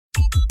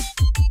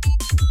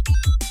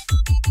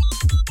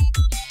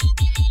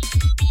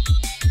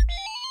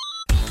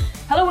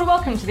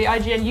welcome to the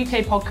IGN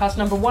UK podcast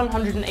number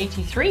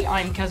 183.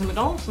 I'm Keza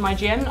McDonald from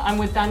IGN. I'm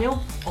with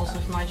Daniel, also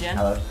from IGN.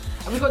 Hello.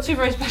 And we've got two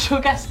very special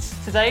guests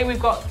today. We've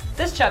got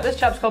this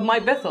chap's called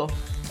Mike Bithell.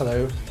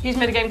 Hello. He's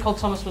made a game called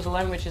Thomas Was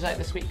Alone, which is out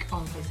this week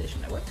on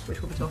PlayStation Network,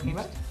 which we'll be talking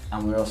about.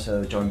 And we're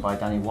also joined by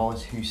Danny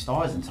Wallace, who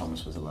stars in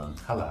Thomas Was Alone.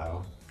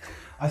 Hello.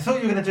 I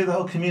thought you were going to do the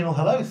whole communal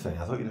hello thing.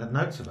 I thought you had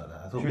notes about that.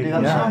 I thought Should we do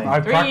that now? I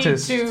 3,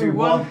 practiced. 2,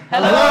 1.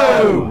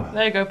 Hello!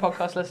 There you go,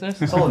 podcast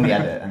listeners. It's all in the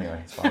edit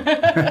anyway, it's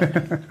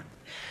fine.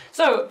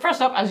 So,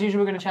 first up, as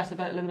usual, we're going to chat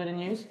about a little bit of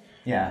news.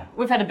 Yeah.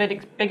 We've had a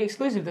big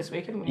exclusive this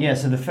week, haven't we? Yeah,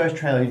 so the first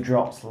trailer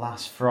dropped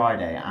last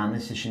Friday, and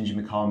this is Shinji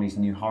Mikami's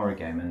new horror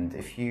game. And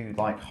if you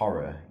like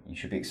horror, you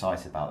should be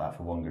excited about that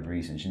for one good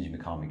reason. Shinji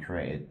Mikami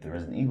created the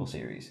Resident Evil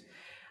series.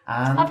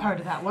 And I've heard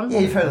of that one.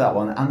 Yeah, you've heard of that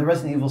one. And the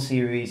Resident Evil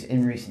series,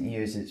 in recent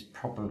years, it's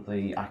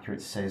probably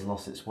accurate to say has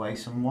lost its way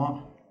somewhat.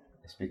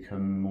 It's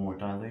become more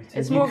diluted.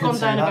 It's You more could gone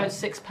say down that. about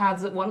 6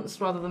 paths at once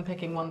rather than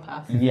picking one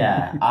path.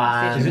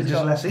 Yeah. Is it It's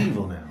just got- less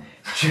evil now?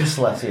 Just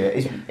last year.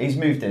 He's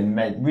moved in,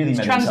 made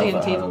himself transient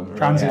at evil. home.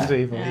 Transient Yeah.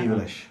 evil. Yeah.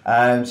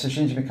 Evilish. So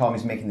Shinji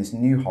Mikami's making this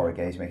new horror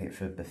game. He's making it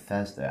for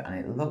Bethesda, and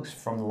it looks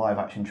from the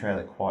live-action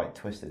trailer quite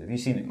twisted. Have you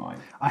seen it, Mike?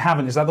 I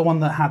haven't. Is that the one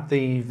that had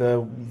the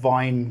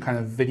Vine kind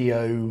of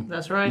video?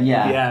 That's right.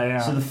 Yeah.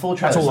 So the full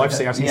trailer. That's all I've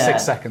seen. I've seen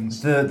 6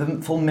 seconds. The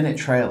full minute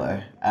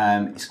trailer.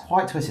 It's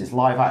quite twisted. It's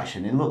live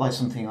action. It looked like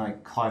something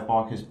like Clive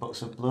Barker's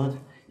Books of Blood.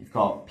 You've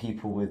got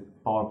people with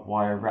barbed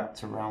wire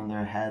wrapped around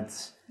their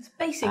heads. It's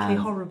basically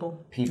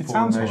horrible. People It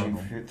sounds emerging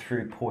horrible.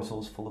 through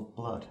portals full of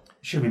blood.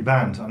 It should be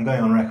banned. I'm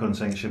going on record and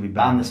saying it should be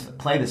Ban banned. this.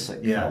 Play this sick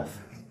Yeah. filth.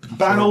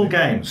 Ban all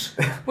games.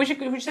 We should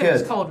say what it's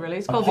Good. called, really.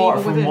 It's called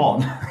Apart The Evil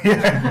from Within.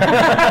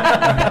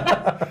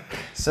 one.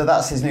 So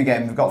that's his new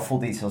game. We've got full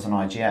details on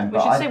IGN. We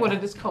should say what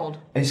it is called.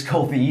 It's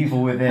called The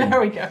Evil Within.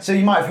 There we go. So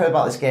you might have heard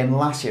about this game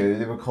last year.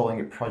 They were calling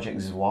it Project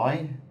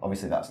Zwei.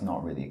 Obviously, that's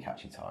not really a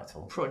catchy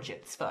title.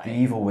 Project The Spy.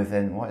 Evil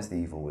Within. What is The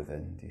Evil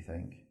Within, do you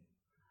think?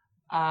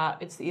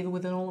 It's the evil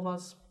within all of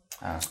us.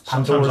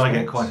 Sometimes I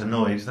get quite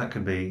annoyed. That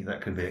could be it,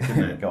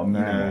 couldn't it? Got a You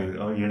murmur.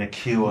 know, or you're in a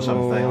queue or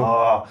something.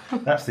 Oh,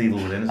 that's the evil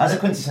within. That's a Isn't it?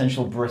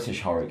 quintessential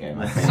British horror game,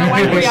 I think. So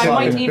angry I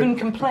might even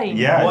complain.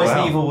 Yeah. What is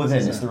well. The Evil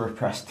Within? It's the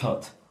repressed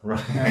tut. Right.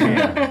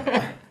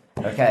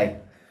 Okay.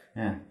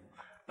 Yeah.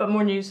 But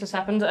more news has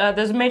happened.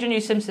 There's a major new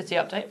SimCity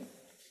update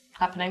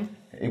happening.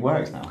 It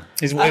works now.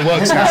 It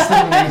works. That's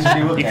the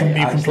major new You can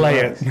update. play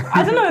it.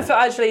 I don't know if it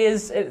actually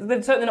is.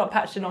 They're certainly not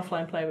patched in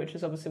offline play, which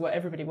is obviously what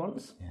everybody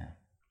wants. Yeah.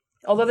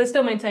 Although they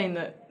still maintain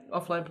that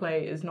offline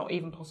play is not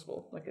even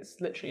possible. Like it's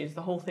literally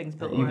the whole thing's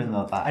built Even around.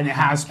 though that. And it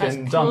has That's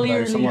been done though.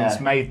 clearly- Someone's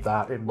Yeah. made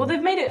that. Well,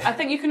 they've made it. I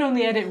think you can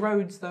only edit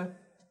roads though.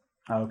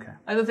 Okay.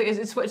 I don't think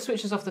it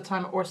switches off the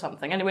timer or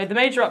something. Anyway, the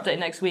major update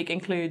next week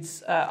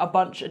includes a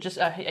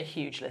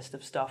huge list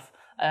of stuff.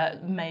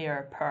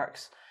 Mayor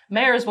perks.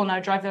 Mayors will now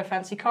drive their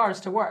fancy cars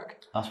to work.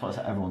 That's what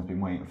everyone's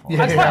been waiting for.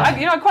 Yeah.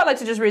 I'd quite like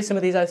to just read some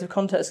of these out of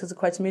context because they're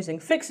quite amusing.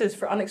 Fixes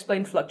for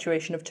unexplained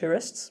fluctuation of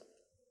tourists.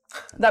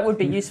 That would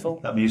be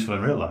useful. That'd be useful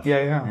in real life.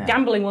 Yeah.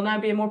 Gambling will now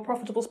be a more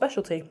profitable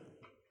specialty.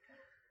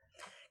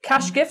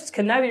 Cash gifts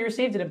can now be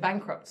received in a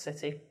bankrupt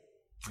city.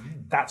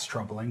 That's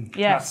troubling.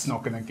 Yes. That's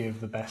not going to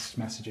give the best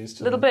messages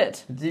to A little them.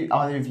 bit. Do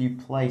either of you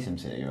play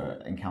SimCity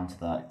or encounter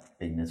that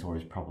big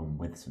notorious problem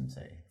with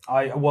SimCity?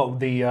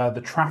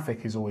 The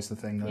traffic is always the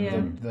thing.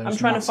 Yeah. There's I'm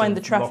trying to find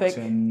the massive traffic.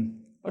 locked-in-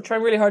 We're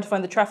trying really hard to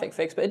find the traffic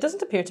fix, but it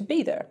doesn't appear to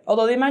be there.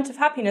 Although the amount of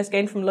happiness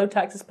gained from low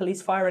taxes,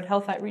 police, fire, and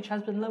health outreach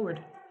has been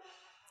lowered.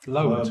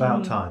 Well, Loads.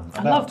 about time.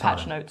 I About love time.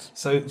 patch notes.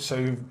 So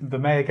the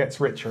mayor gets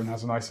richer and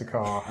has a nicer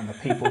car, and the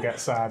people get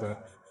sadder.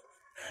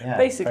 Yeah.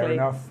 Basically. Fair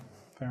enough.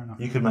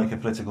 You could make a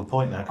political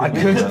point now. I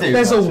couldn't could. you?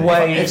 There's a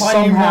way. If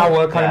I knew Somehow more-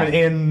 we're kind of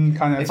yeah. in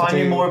kind of. If I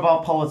knew more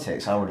about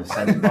politics, I would have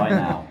said it by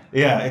now.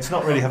 Yeah, it's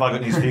not really have I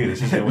got news for you.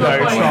 This is it. No,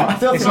 it's not. I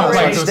don't It's think not that's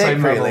right my to the stick,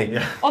 same level. really.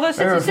 Yeah. Although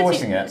They're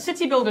enforcing it.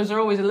 city builders are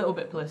always a little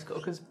bit political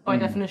because by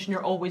definition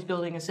you're always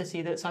building a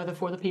city that's either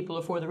for the people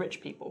or for the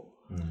rich people.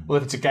 Well,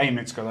 if it's a game,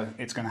 it's going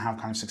to have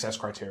kind of success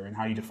criteria, and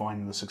how you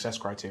define the success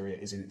criteria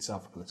is in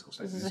itself a political This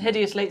statement. is a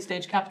hideous late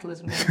stage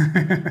capitalism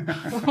game.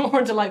 Or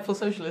a delightful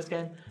socialist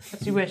game,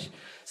 as you wish.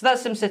 So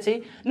that's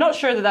SimCity. Not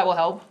sure that will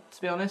help,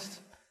 to be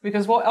honest,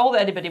 because all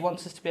that anybody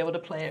wants is to be able to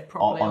play it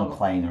properly. On a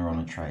plane or on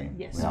a train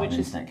Yes, without which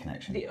an is internet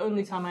connection. The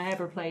only time I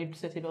ever played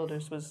City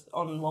Builders was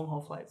on long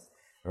haul flights.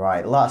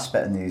 Right, last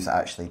bit of news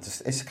actually.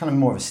 It's kind of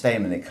more of a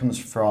statement. It comes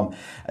from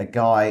a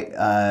guy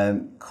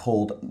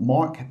called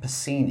Mark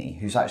Pacini,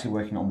 who's actually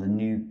working on the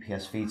new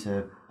PS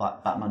Vita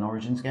Batman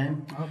Origins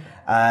game. Okay.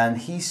 And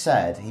he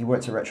said he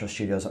worked at Retro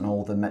Studios on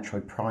all the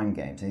Metroid Prime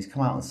games, and he's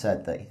come out and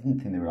said that he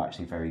didn't think they were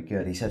actually very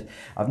good. He said,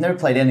 "I've never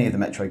played any of the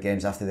Metroid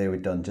games after they were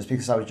done, just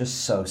because I was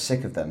just so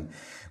sick of them.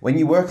 when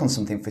you work on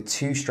something for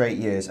 2 straight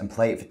years and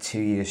play it for 2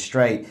 years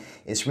straight,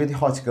 it's really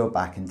hard to go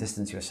back and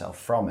distance yourself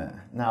from it.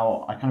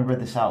 Now, I kind of read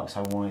this out because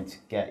I wanted to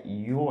get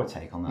your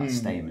take on that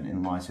statement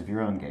in light of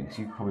your own game, because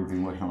you've probably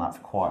been working on that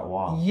for quite a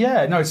while.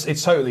 Yeah, no,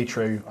 it's totally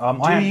true.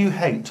 Do you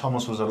hate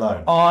Thomas Was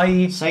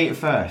Alone? Say it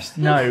first.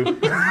 No.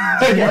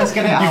 Let's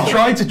get it out. You've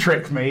tried to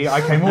trick me.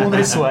 I came all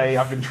this way.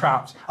 I've been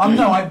trapped.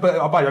 No,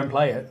 but I don't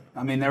play it.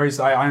 I mean, there is.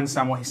 I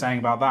understand what he's saying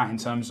about that in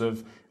terms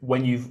of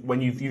when you've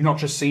not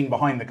just seen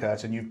behind the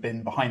curtain, you've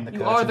been behind the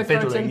curtain,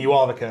 fiddling. You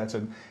are the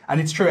curtain, and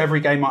it's true. Every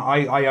game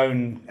I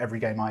own, every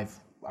game I've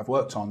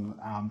worked on,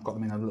 got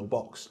them in a little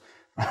box.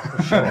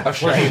 Show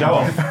off.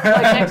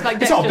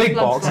 It's not a big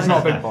box. It's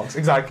not a big box.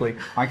 Exactly.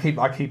 I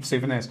keep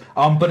souvenirs.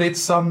 But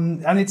it's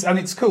and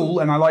it's cool,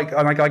 and I like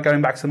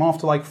going back to them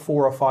after like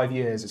 4 or 5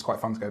 years. It's quite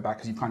fun to go back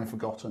because you've kind of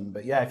forgotten.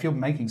 But yeah, if you're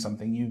making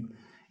something,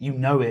 you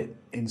know it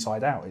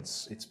inside out.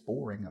 It's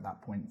boring at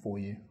that point for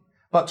you.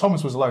 But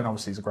Thomas Was Alone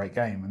obviously is a great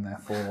game, and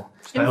therefore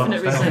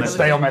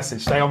stay on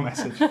message.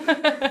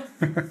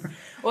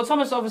 Well,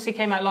 Thomas obviously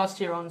came out last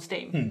year on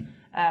Steam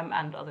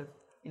and other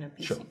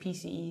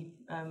PCE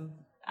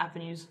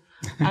avenues,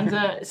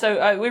 and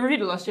so we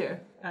reviewed it last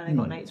year, and it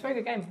got an 8. It's a very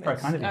good game. Very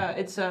kind of you.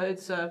 It's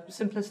a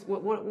simplest,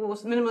 what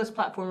was minimalist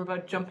platform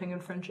about jumping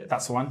and friendship.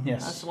 That's the one.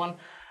 Yes, that's the one.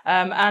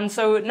 And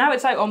so now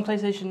it's out on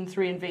PlayStation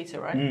 3 and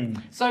Vita, right?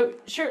 So,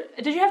 sure,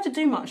 did you have to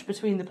do much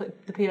between the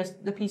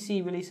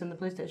PC release and the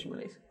PlayStation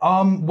release?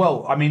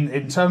 Well, I mean,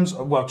 in terms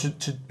of,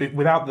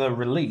 without the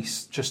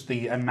release, just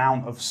the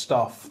amount of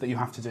stuff that you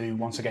have to do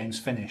once a game's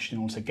finished in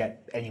order to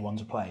get anyone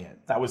to play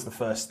it. That was the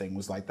first thing.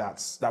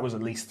 That was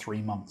at least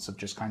 3 months of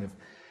just kind of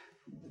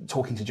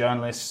talking to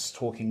journalists,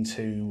 talking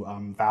to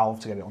Valve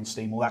to get it on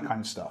Steam, all that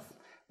kind of stuff.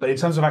 But in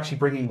terms of actually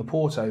bringing the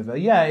port over,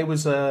 yeah, it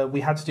was.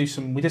 We did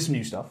some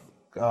new stuff.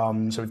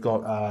 So we've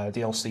got a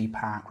DLC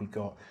pack, we've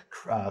got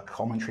a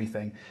commentary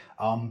thing,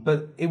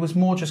 but it was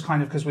more just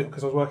kind of because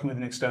I was working with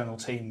an external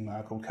team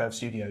called Curve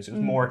Studios. It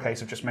was more a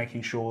case of just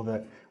making sure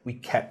that we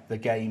kept the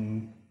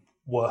game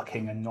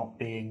working and not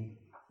being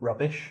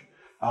rubbish,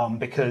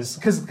 because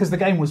the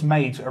game was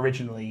made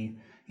originally,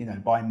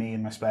 by me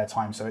in my spare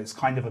time, so it's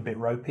kind of a bit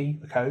ropey,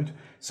 the code.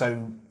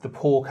 So the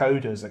poor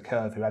coders at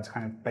Curve who had to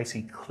kind of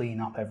basically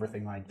clean up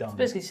everything I'd done.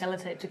 It's basically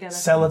sellotape together.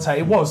 Sellotape.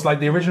 It was like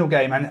the original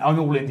game, and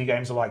all indie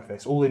games are like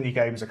this. All indie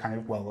games are kind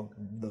of,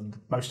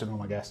 most of them,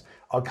 I guess,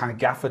 are kind of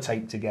gaffer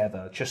taped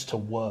together just to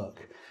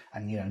work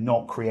and,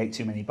 not create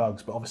too many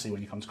bugs. But obviously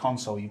when you come to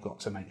console, you've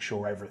got to make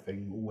sure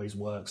everything always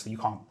works. So you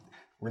can't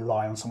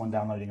rely on someone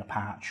downloading a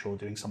patch or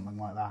doing something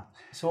like that.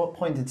 So what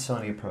point did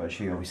Sony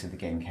approach you? Obviously the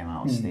game came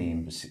out on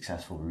Steam, was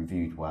successful,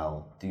 reviewed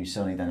well. Do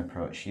Sony then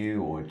approach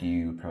you, or do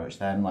you approach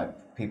them? Like,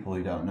 people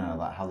who don't know,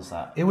 like, how does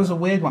that... It was a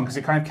weird one because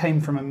it kind of came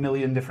from a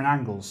million different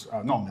angles.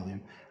 Not a million,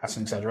 that's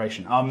an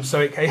exaggeration. So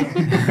it came...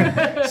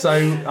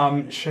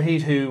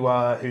 Shahid,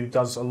 who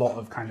does a lot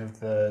of kind of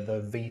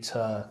the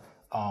Vita...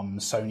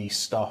 Sony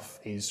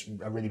stuff, is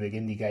a really big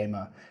indie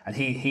gamer, and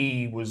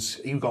he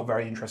got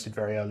very interested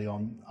very early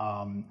on,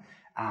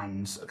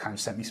 and kind of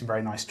sent me some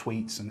very nice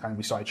tweets, and kind of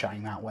we started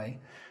chatting that way.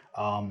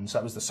 So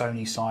that was the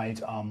Sony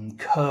side.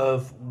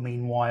 Curve,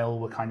 meanwhile,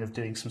 were kind of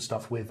doing some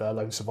stuff with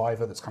Lone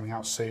Survivor that's coming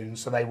out soon.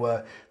 So they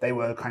were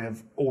kind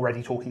of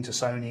already talking to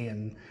Sony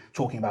and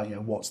talking about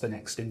what's the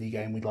next indie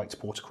game we'd like to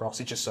port across.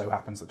 It just so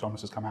happens that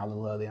Thomas has come out a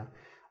little earlier.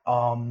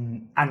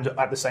 And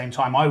at the same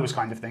time, I was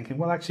kind of thinking,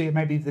 well, actually,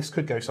 maybe this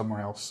could go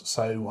somewhere else.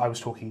 So I was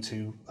talking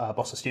to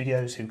Bossa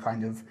Studios, who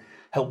kind of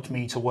helped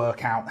me to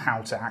work out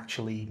how to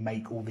actually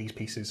make all these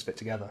pieces fit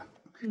together.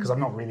 Because I'm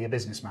not really a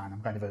businessman.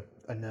 I'm kind of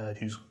a nerd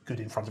who's good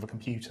in front of a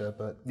computer,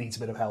 but needs a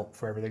bit of help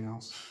for everything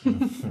else.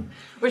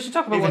 We should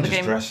talk about what the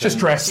game is. Just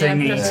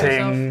dressing,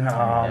 eating.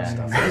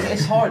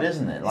 It's hard,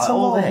 isn't it? Like, it's a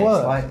lot of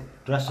work.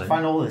 Like, dressing. I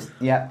find all this,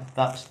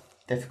 that's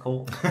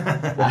difficult.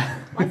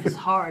 Life is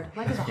hard.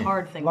 Life is a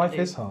hard thing to do. Life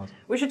is hard.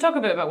 We should talk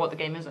a bit about what the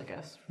game is, I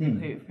guess, for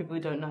people who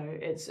don't know.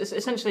 It's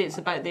essentially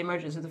about the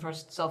emergence of the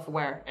first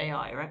self-aware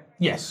AI, right?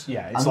 Yes,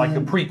 yeah. It's like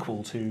a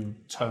prequel to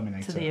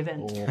Terminator. To the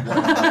event. So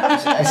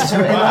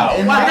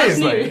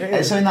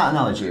in that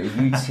analogy, a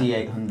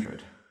UT800.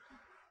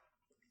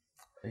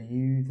 Are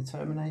you the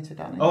Terminator,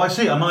 Danny? Oh, I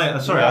see.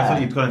 Sorry, I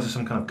thought you'd gone into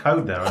some kind of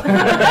code there.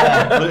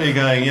 Look, you're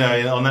going,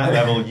 on that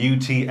level,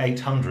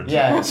 UT800.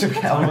 Yeah, it's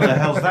okay. What the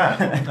hell's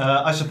that?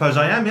 I suppose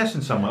I am, yes,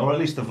 in some way, or at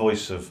least the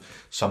voice of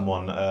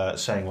someone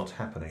saying what's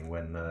happening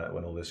when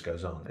all this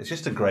goes on. It's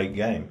just a great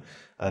game,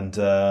 and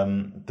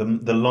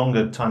the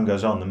longer time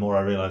goes on, the more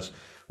I realise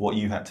what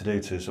you had to do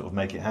to sort of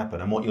make it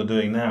happen, and what you're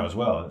doing now as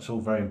well. It's all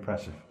very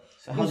impressive.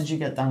 So how did you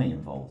get Danny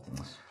involved in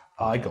this?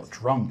 I got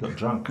drunk,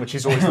 which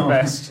is always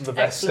the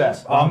best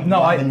step. I'm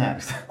a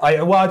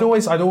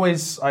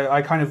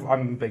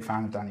big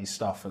fan of Danny's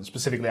stuff, and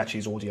specifically actually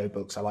his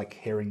audiobooks. I like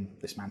hearing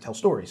this man tell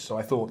stories. So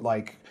I thought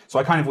I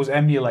kind of was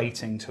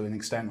emulating to an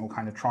extent, or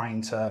kind of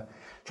trying to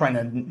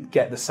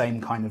get the same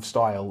kind of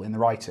style in the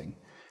writing.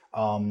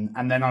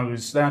 And then I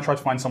tried to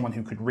find someone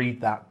who could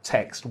read that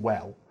text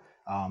well.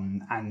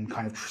 and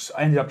kind of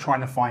I ended up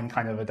trying to find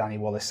kind of a Danny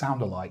Wallace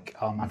sound-alike.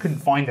 I couldn't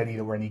find any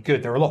that were any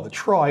good. There were a lot that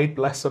tried,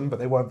 bless them, but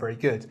they weren't very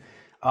good. Did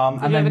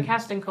you have a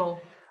casting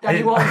call?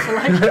 Danny Wallace,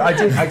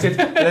 I did.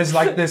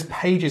 There's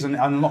pages, and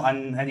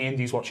any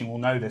indies watching will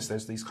know this.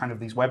 There's these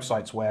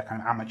websites where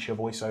kind of amateur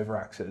voiceover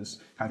actors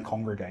kind of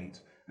congregate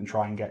and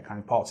try and get kind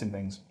of parts in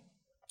things.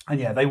 And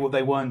yeah, they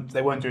weren't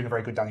doing a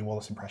very good Danny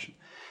Wallace impression.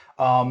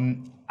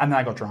 And then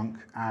I got drunk,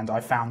 and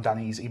I found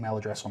Danny's email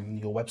address on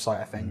your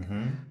website, I think,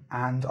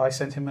 and I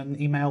sent him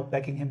an email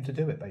begging him to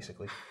do it,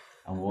 basically.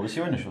 And what was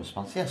your initial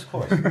response? Yes, of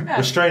course.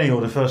 Restraining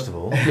order, first of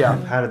all. Yeah.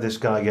 How did this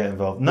guy get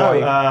involved? No,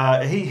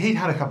 he'd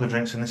had a couple of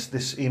drinks, and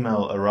this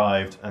email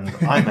arrived, and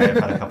I may have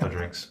had a couple of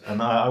drinks,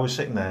 and I was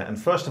sitting there, and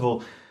first of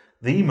all,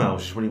 the email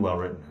was just really well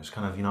written. It was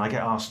kind of, I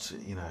get asked,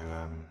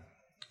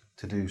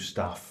 to do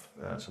stuff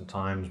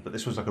sometimes, but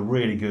this was like a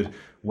really good,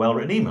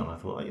 well-written email. I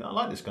thought, I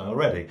like this guy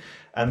already.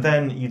 And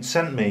then you'd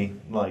sent me,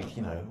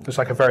 It's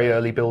like a very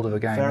early build of the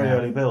game. Very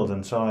early build,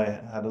 and so I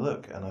had a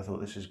look, and I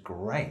thought, this is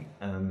great.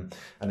 And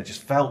it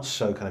just felt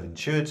so kind of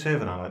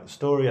intuitive, and I liked the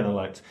story, and I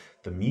liked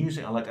the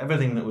music, I liked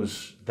everything that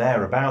was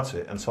there about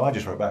it. And so I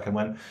just wrote back and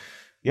went,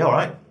 yeah, all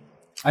right.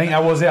 I think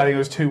that was it. I think it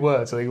was 2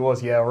 words. I think it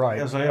was, yeah, all right.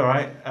 I was like, all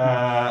right.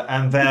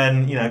 And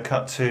then,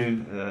 cut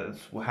to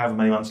however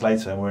many months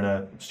later, and we're in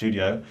a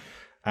studio.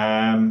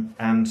 And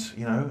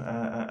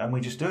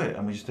we just do it,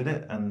 and we just did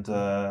it, and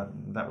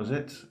that was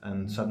it.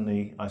 And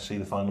suddenly I see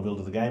the final build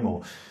of the game,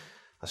 or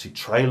I see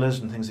trailers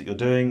and things that you're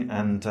doing,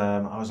 and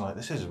I was like,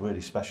 this is a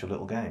really special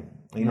little game.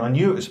 I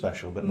knew it was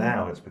special, but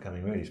now it's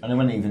becoming really special. And it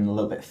went even a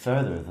little bit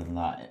further than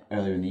that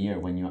earlier in the year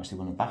when you actually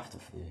won a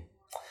BAFTA for the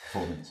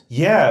performance.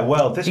 Yeah,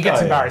 well, this he guy...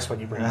 gets embarrassed when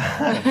you bring it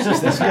up.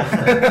 Just this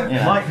guy.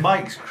 Yeah.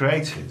 Mike's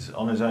created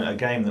on his own a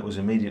game that was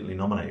immediately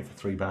nominated for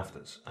 3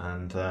 BAFTAs,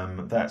 and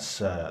that's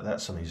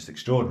something just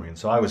extraordinary. And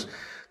so I was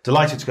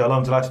delighted to go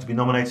along, delighted to be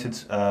nominated,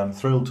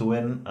 thrilled to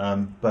win,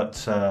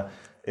 but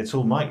it's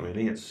all Mike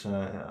really. It's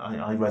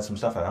I read some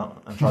stuff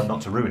out and tried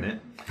not to ruin it,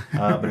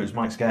 but it was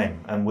Mike's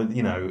game, and with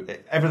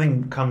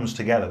everything comes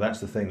together. That's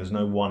the thing. There's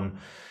no one.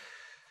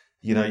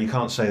 You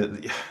can't say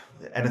that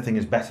anything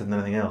is better than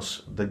anything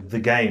else. The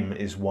game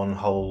is one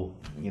whole,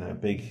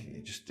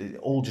 big. It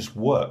all just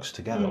works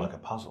together like a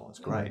puzzle. It's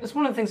great. That's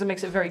one of the things that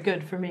makes it very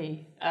good for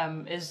me.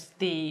 Is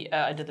the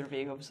I did the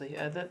review obviously.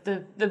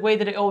 The way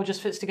that it all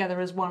just fits together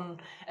as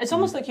one. It's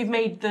almost like you've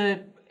made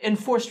the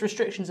enforced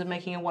restrictions of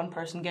making a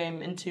one-person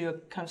game into a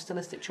kind of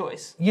stylistic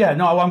choice. Yeah,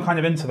 no, I'm kind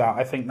of into that.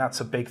 I think that's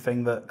a big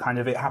thing that kind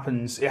of it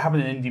happened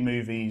in indie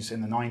movies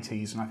in the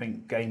 90s, and I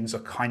think games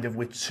are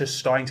we're just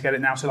starting to get it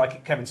now. So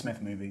like Kevin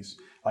Smith movies,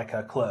 like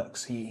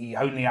Clerks, he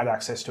only had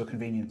access to a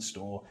convenience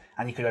store,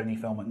 and he could only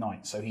film at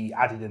night. So he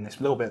added in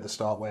this little bit at the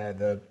start where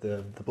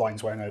the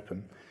blinds weren't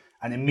open.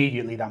 And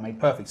immediately that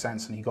made perfect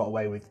sense, and he got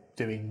away with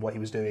doing what he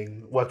was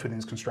doing, worked within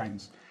his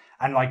constraints.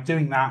 And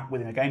doing that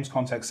within a games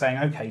context, saying,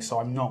 okay, so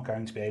I'm not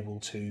going to be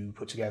able to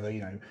put together,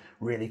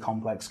 really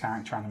complex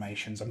character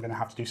animations. I'm going to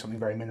have to do something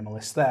very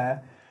minimalist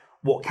there.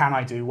 What can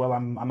I do? Well,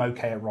 I'm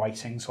okay at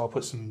writing, so I'll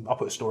put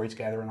a story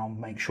together, and I'll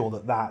make sure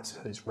that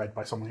is read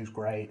by someone who's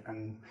great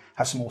and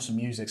has some awesome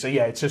music. So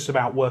yeah, it's just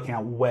about working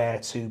out where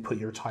to put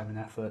your time and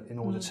effort in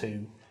order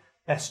to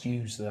best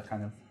use the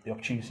the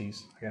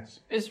opportunities, I guess.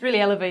 It's really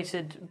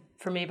elevated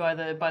for me by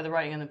the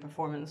writing and the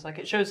performance.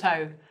 It shows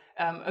how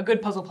a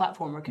good puzzle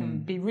platformer can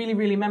be really,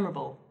 really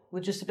memorable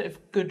with just a bit of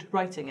good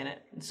writing in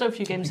it. So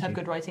few games have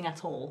good writing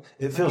at all.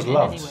 It feels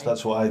loved. Anyway.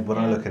 That's what when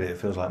I look at it, it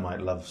feels like Mike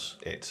loves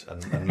it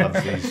and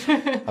loves these.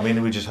 I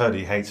mean, we just heard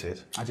he hates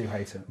it. I do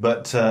hate it.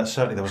 But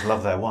certainly there was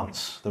love there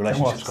once. The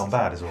relationship's gone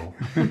bad is all.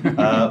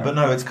 But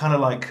no, it's kind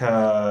of like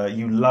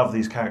you love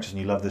these characters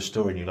and you love this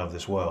story and you love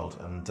this world.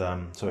 And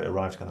so it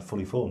arrived kind of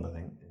fully formed, I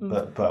think.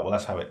 But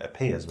that's how it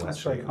appears. But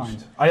that's very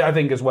kind. I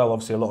think as well,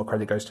 obviously, a lot of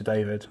credit goes to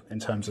David in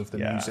terms of the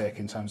music,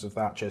 in terms of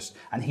that.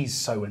 And he's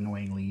so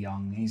annoyingly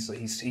young.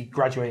 He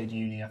graduated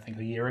uni, I think,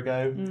 a year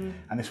ago,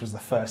 and this was the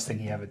first thing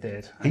he ever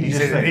did.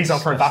 He's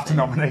up for a BAFTA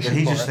nomination.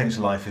 He just thinks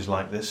life is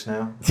like this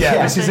now.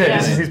 Yeah, this is it.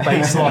 This is his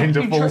baseline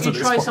default. You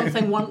try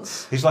something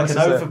once. He's like an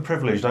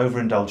overprivileged,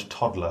 overindulged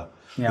toddler.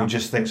 Who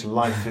just thinks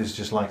life is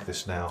just like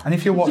this now. And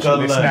if you're watching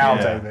this now,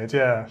 David,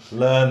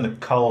 learn the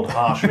cold,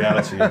 harsh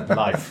reality of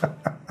life.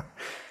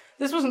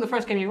 This wasn't the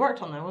first game you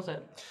worked on, though, was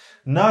it?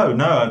 No.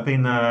 I've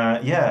been.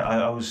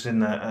 I was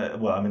in.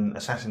 I'm in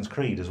Assassin's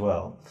Creed as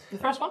well. The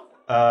first one?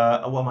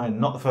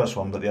 Not the first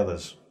one, but the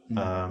others.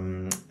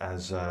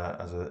 As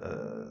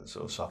a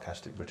sort of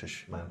sarcastic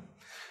British man.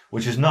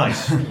 Which is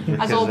nice. Because,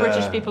 as all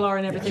British people are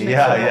in everything.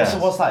 So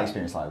what's that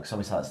experience like? Because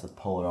obviously that's the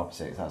polar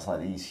opposite. That's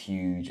like these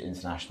huge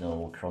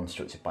international,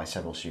 constructed by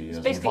several studios.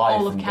 It's basically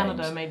all of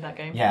Canada made that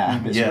game. Yeah,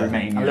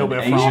 Romania, a little bit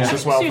of France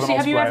as well. Seriously,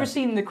 have you ever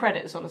seen the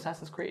credits on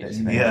Assassin's Creed?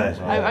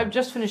 I've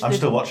just finished. I'm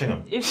still watching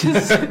them. It's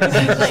just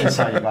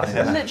insane.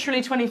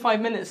 Literally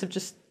 25 minutes of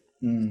just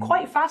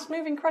quite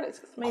fast-moving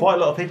credits. Quite a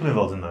lot of people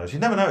involved in those. You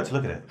never know it to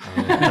look at it.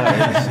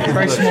 It's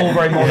very small,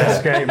 very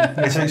modest game.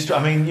 The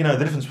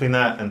difference between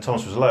that and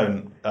Thomas Was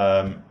Alone,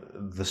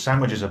 the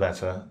sandwiches are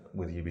better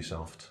with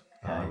Ubisoft.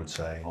 I would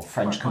say. Or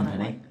French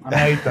company. I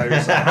made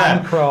those,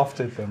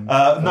 handcrafted them.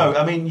 No,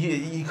 I mean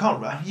you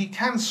can't. You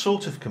can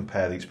sort of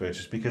compare the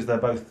experiences because they're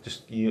both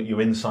just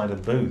you're inside a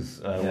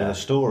booth with a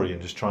story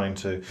and just trying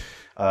to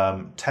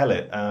tell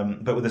it.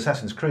 But with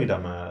Assassin's Creed,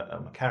 I'm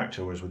a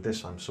character, whereas with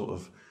this, I'm sort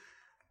of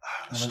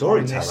a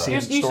storyteller.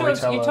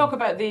 You talk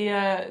about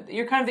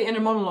you're kind of the inner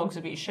monologues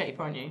of each shape,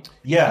 aren't you?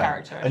 Yeah,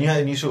 Character.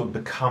 and you sort of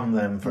become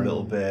them for a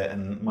little bit,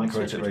 and Mike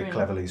wrote it very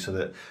cleverly so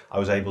that I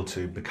was able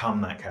to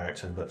become that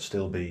character but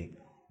still be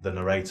the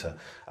narrator.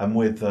 And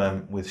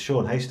with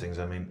Sean Hastings,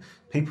 I mean,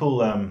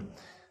 people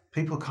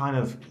kind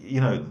of,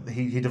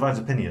 he divides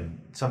opinion.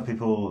 Some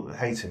people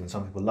hate him and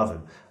some people love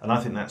him, and I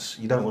think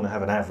you don't want to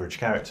have an average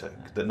character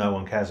that no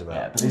one cares about.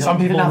 Yeah, but some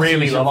people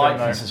really love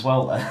him as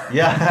well, though.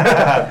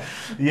 Yeah,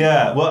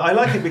 yeah. Well, I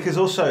like it because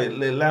also it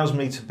allows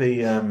me to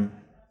be I'm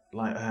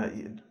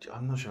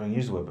not sure if I can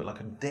use the word, but like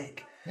a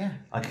dick. Yeah,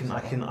 I can be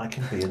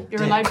a dick.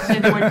 You're allowed to say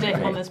the word dick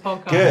on this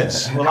podcast.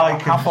 Good. Well,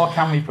 how far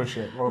can we push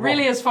it?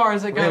 Really, as far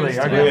as it goes.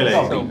 Really? Really?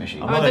 I'm I'm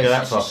not going to go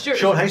that far.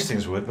 Sean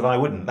Hastings would, but I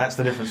wouldn't. That's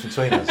the difference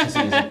between us. Because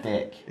he's a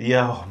dick.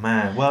 Yeah, oh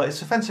man. Well,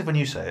 it's offensive when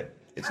you say it.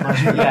 It's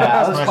nice. Yeah,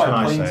 that was nice quite when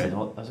I say pointed. it.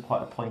 That was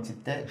quite a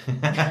pointed dick.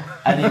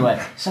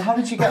 Anyway, so how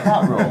did you get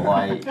that role?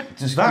 Like,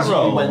 just That because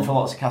role? you went for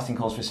lots of casting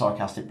calls for a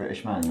sarcastic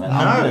British man? You went,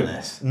 I'm doing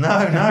this. No.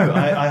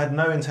 I had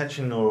no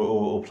intention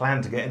or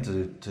plan to get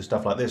into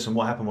stuff like this. And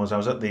what happened was I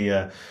was at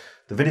the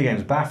Video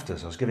Games BAFTA,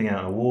 so I was giving out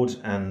an award,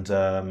 and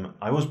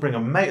I always bring a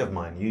mate of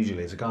mine,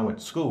 usually, it's a guy I went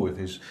to school with,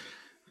 who's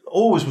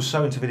always was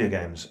so into video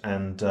games,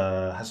 and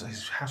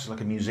his house is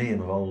like a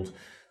museum of old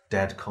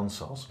dead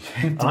consoles.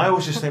 And I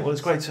always just think, well, it's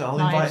great, I'll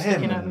invite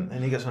him,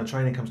 and he gets on a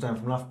train, he comes down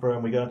from Loughborough,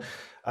 and we go.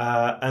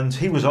 And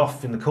he was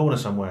off in the corner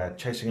somewhere,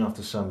 chasing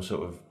after some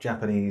sort of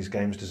Japanese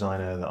games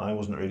designer that I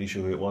wasn't really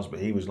sure who it was, but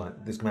he was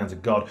like, this man's a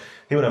god.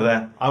 He went over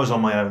there, I was on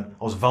my own,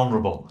 I was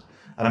vulnerable.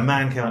 And a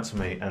man came up to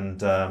me,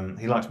 and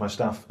he liked my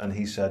stuff, and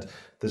he said,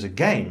 there's a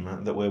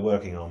game that we're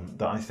working on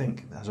that I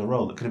think has a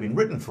role that could have been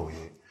written for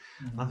you.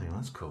 And I think,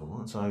 that's cool.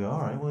 And so I go,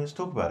 all right, well, let's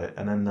talk about it.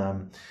 And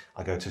then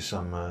I go to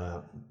some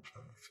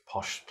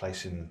posh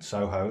place in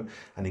Soho,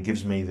 and he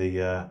gives me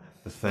the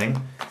thing,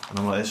 and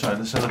I'm like, let's have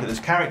a look at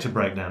this character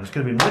breakdown. This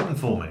could have been written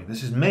for me.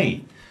 This is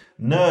me.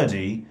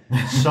 Nerdy,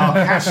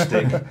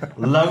 sarcastic,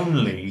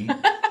 lonely.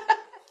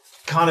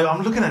 Kind of,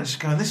 I'm looking at it just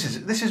going, this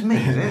is me,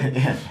 is it?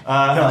 Yeah.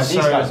 These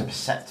guys are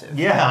perceptive.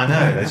 Yeah, I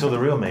know. They saw the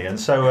real me, and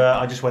so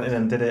I just went in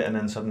and did it, and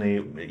then suddenly,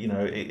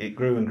 it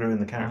grew and grew,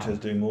 and the characters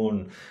doing more,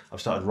 and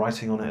I've started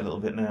writing on it a little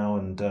bit now,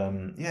 and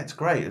it's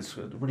great. It's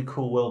a really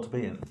cool world to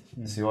be in.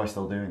 So why are you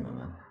still doing them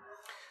then?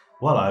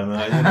 Well, I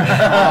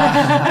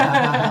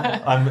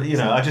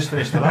just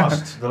finished the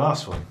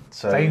last one.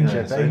 So,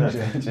 danger.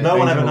 No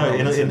one ever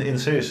knows. In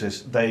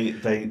seriousness, they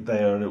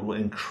are an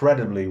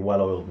incredibly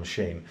well-oiled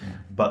machine,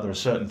 but there are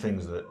certain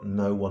things that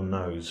no one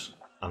knows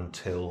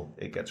until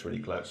it gets really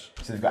close.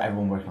 So they've got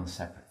everyone working on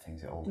separate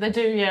things. They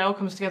do, yeah. It all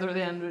comes together at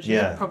the end, which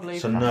is probably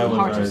so no one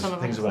part of knows some of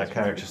things it. about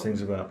characters,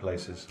 things about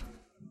places.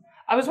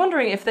 I was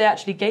wondering if they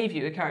actually gave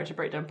you a character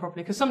breakdown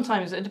properly, because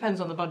sometimes it depends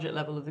on the budget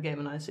level of the game,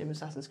 and I assume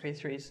Assassin's Creed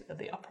 3 is at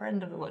the upper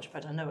end of the watch,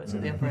 but I know it's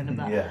at the upper end of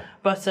that. Yeah.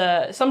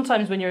 But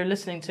sometimes when you're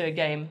listening to a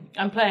game,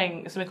 I'm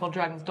playing something called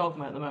Dragon's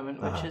Dogma at the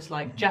moment, which is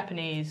like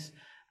Japanese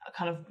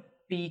kind of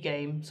B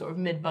game, sort of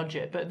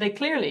mid-budget, but they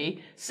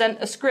clearly sent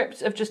a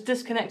script of just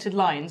disconnected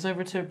lines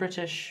over to a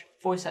British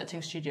voice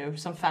acting studio,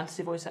 some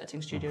fantasy voice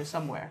acting studio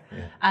somewhere.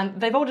 Yeah. And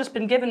they've all just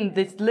been given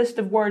this list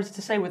of words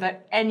to say without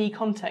any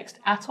context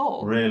at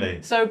all.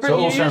 Really? So it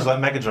all sounds like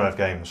Mega Drive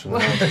games from the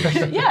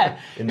 90s. Yeah.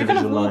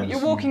 Individual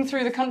you're walking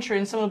through the country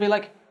and someone will be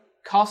like,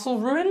 castle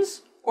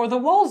ruins? Or the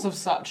walls of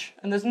such,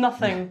 and there's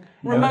nothing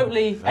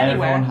remotely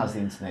anywhere. Everyone has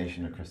the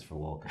intonation of Christopher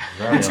Walken.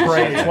 It's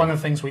great. It's one of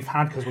the things we've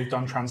had because we've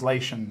done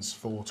translations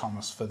for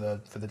Thomas for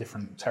the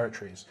different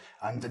territories,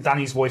 and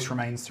Danny's voice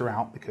remains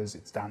throughout because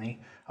it's Danny.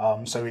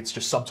 So it's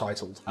just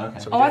subtitled. Okay.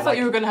 So I thought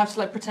you were going to have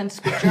to pretend to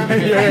speak German.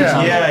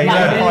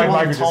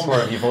 Yeah. Tom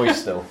of your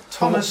voice still.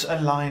 Thomas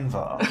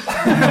Alleinvar.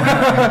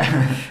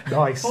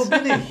 Nice. Oh,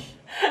 Billy.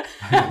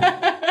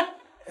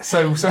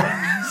 So sorry.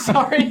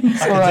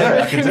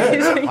 I can do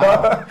it.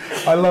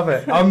 I love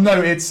it.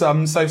 No, it's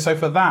so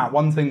for that,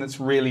 one thing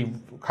that's really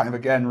kind of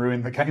again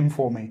ruined the game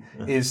for me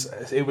is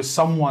it was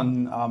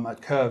someone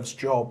at Curve's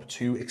job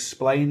to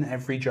explain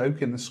every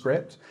joke in the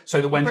script,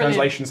 so that when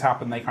translations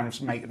happen, they kind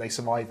of they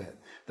survive it.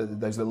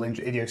 Those little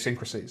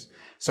idiosyncrasies.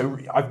 So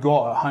I've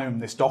got at home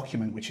this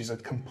document which is a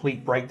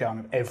complete breakdown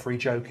of every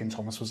joke in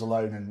Thomas Was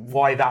Alone and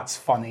why that's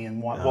funny and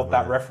what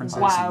that reference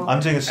is. Wow. I'm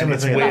doing a similar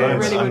thing at the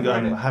moment. Really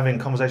I'm having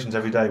conversations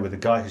every day with a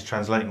guy who's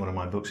translating one of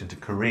my books into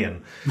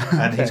Korean,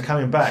 and he's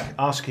coming back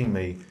asking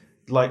me,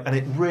 and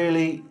it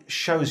really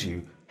shows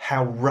you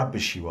how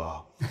rubbish you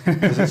are,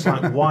 because it's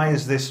like, why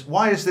is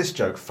this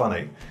joke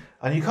funny?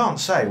 And you can't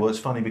say, well, it's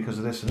funny because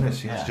of this and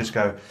this. You have to just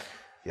go,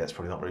 yeah, it's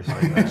probably not really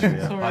funny.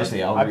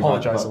 Actually, I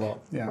apologise a lot.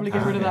 Yeah. Probably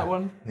get rid of that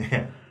one.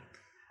 Yeah.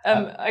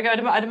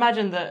 I'd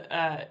imagine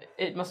that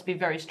it must be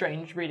very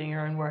strange reading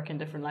your own work in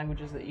different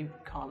languages that you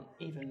can't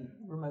even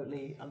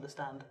remotely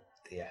understand.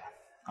 Yeah.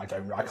 I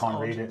can't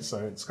read it,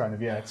 so it's kind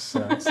of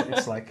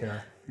it's like.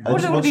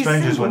 What's are these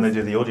strange is when symbols? they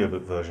do the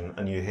audiobook version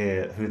and you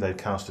hear who they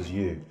cast as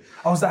you.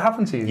 Oh, has that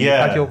happened to you? Yeah,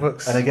 You've had your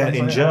books. and again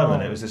in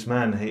German, Oh. it was this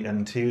man,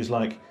 he was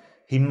like,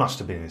 he must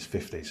have been in his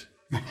 50s.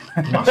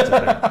 Must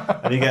have been.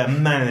 And you get a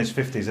man in his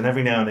 50s, and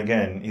every now and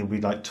again he'll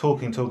be like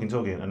talking,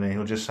 and then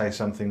he'll just say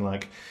something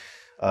like,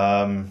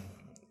 "Und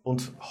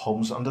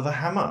Holmes under the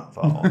hammer."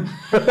 Val. What?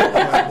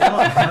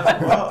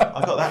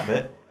 I got that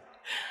bit.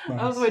 I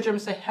love the way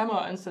Germans say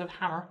hammer instead of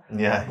hammer.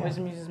 Yeah. Always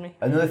amuses me.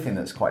 Another thing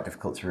that's quite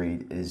difficult to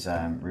read is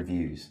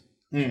reviews.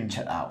 Check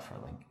that out for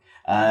a link.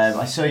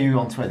 I saw you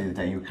on Twitter the other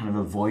day. You were kind of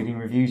avoiding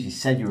reviews. You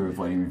said you were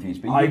avoiding reviews,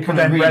 but you I were kind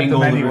then of read reading them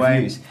all anyway. the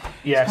reviews.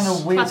 Yes. It's kind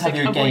of weird to Classic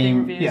have your avoiding game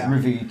reviews. Yeah.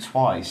 reviewed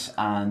twice,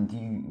 and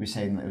you were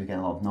saying that it was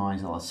getting a lot of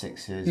 9s, a lot of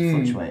 6s,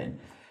 fluctuating.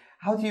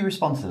 How do you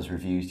respond to those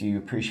reviews? Do you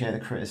appreciate the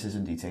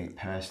criticism? Do you take it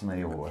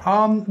personally, or?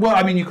 Well,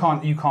 I mean, you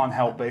can't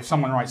help, but if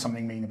someone writes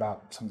something mean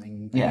about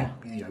something, Yeah.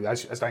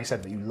 as Danny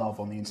said, that you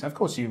love on the internet, of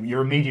course,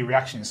 your immediate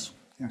reaction is,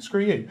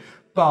 screw you.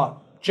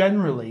 But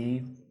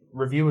generally,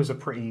 reviewers are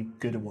pretty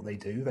good at what they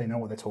do. They know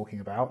what they're talking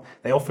about.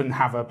 They often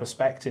have a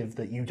perspective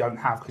that you don't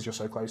have because you're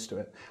so close to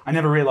it. I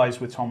never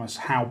realised with Thomas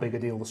how big a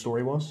deal the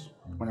story was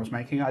when I was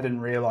making it. I didn't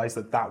realise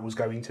that was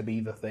going to be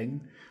the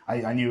thing.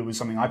 I knew it was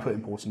something I put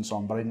importance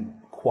on, but I didn't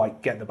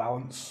quite get the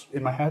balance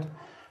in my head.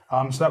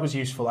 So that was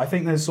useful. I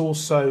think there's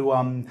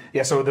also,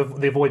 so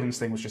the avoidance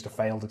thing was just a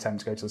failed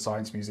attempt to go to the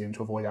Science Museum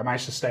to avoid it. I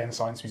managed to stay in the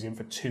Science Museum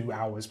for 2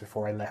 hours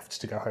before I left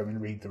to go home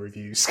and read the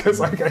reviews because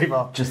I gave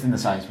up. Just in the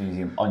Science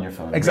Museum on your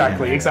phone.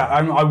 Exactly.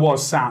 I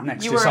was sat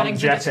next You to were some an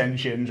jet exhibit.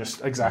 engine,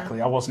 just exactly.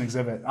 I was an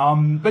exhibit.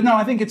 But no,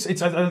 I think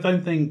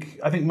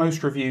I think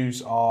most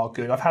reviews are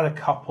good. I've had a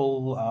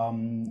couple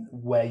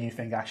where you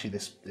think actually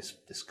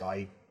this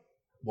guy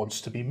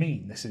wants to be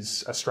mean. This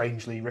is a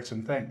strangely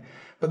written thing.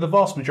 But the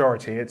vast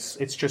majority,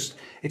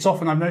 it's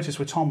often, I've noticed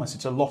with Thomas,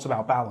 it's a lot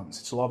about balance.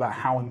 It's a lot about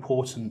how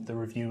important the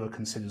reviewer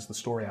considers the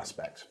story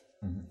aspect.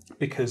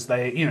 Because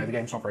the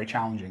game's not very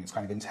challenging. It's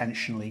kind of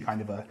intentionally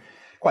kind of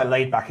quite a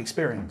laid-back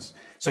experience.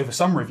 So for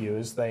some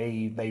reviewers,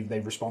 they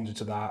responded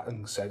to that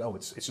and said, oh,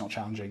 it's not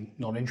challenging,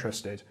 not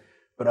interested.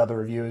 But other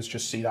reviewers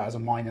just see that as a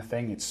minor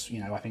thing. It's,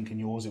 I think in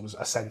yours it was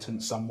a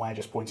sentence somewhere,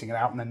 just pointing it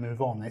out and then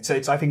move on.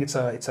 I think it's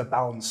a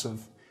balance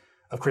of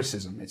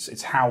criticism.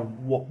 It's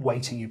what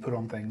weighting you put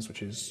on things,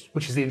 which is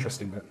the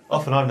interesting bit.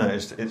 Often I've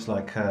noticed it's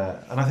like,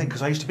 and I think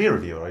because I used to be a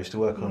reviewer, I used to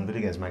work on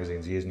video games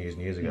magazines years and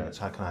years ago. It's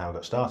kind of how I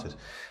got started.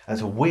 And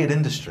it's a weird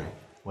industry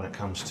when it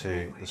comes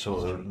to the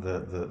sort of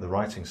the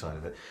writing side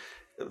of it.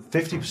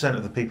 50%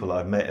 of the people that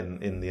I've met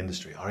in the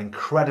industry are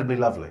incredibly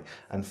lovely,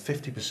 and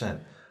 50%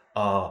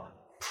 are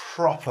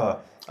proper.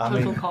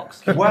 Total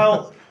cocks.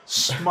 Well,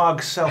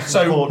 smug,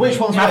 self-important. which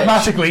one's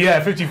Mathematically,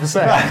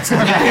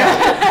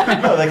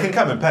 50%. No, they can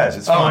come in pairs.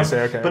 It's Oh, fine. I see,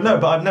 okay. But no,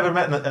 but I've never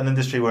met an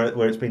industry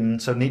where it's been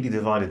so neatly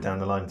divided down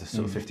the line to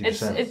sort of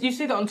 50%. You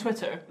see that on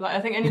Twitter. Like I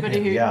think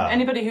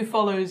anybody who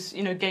follows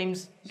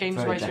games very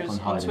writers Jekyll and on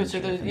Hyde Twitter,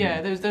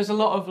 industry, there's a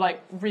lot of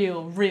like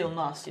real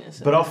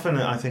nastiness. But often,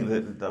 I think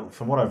that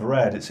from what I've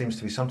read, it seems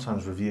to be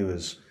sometimes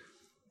reviewers,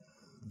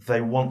 they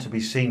want to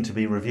be seen to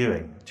be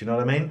reviewing. Do you know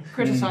what I mean?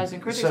 Criticising.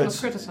 Critics So must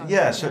criticise.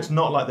 Yeah, so it's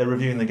not like they're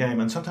reviewing the game,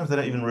 and sometimes they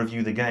don't even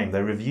review the game.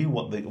 They review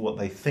what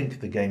they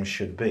think the game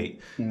should be,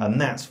 and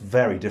that's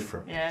very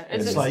different. Yeah,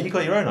 it's like you've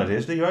got your own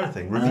ideas, do your own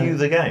thing, review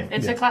the game.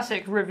 It's a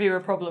classic reviewer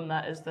problem.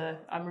 That is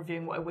I'm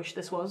reviewing what I wish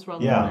this was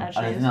rather Yeah. than what it And I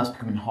actually think is. that's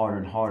becoming harder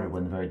and harder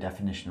when the very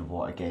definition of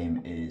what a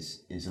game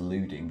is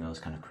eluding those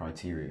kind of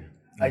criteria.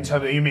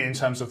 You mean in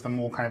terms of the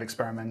more kind of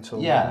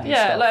experimental? Yeah.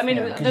 Yeah, stuff? like, I mean,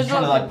 Because there's you're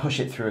trying to lots like push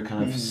it through a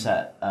kind of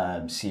set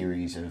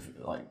series of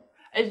like.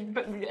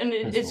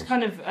 It's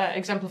kind of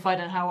exemplified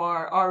in how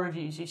our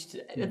reviews used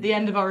to. At the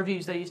end of our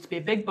reviews, there used to be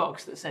a big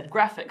box that said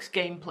graphics,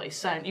 gameplay,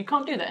 sound. You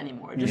can't do that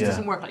anymore. It just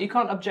doesn't work. Like you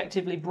can't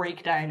objectively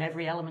break down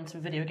every element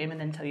of a video game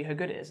and then tell you how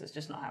good it is. It's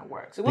just not how it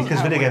works. It wasn't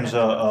Because how it video worked games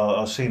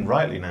are seen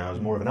rightly now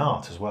as more of an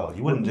art as well.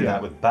 You wouldn't do that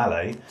with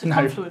ballet. It's a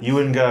confluence. You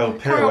wouldn't go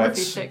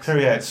Choreography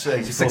pirouettes,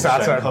 6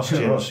 out of 84% 10.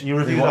 costumes. You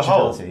review the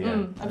whole. Watchability,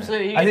 yeah.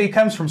 Absolutely. I think it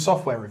comes from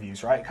software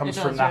reviews, right? It comes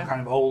It from does, that yeah.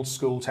 kind of old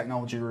school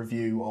technology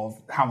review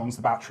of how long's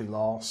the battery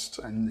last,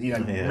 and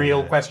Yeah.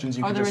 real questions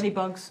you Are can there just any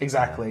bugs?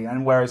 exactly.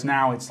 And whereas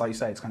now it's like you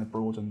say, it's kind of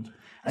broadened.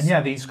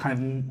 And these kind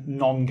of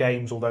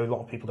non-games, although a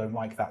lot of people don't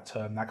like that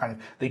term, that kind of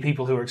the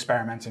people who are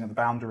experimenting at the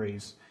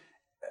boundaries.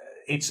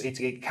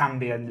 It can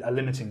be a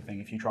limiting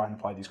thing if you try and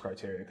apply these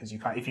criteria, because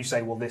if you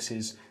say, well, this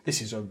is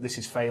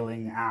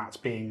failing at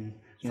being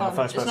a Fun.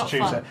 first It's person not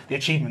shooter, fun. the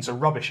achievements are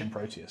rubbish in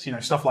Proteus.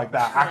 Stuff like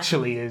that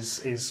actually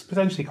is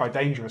potentially quite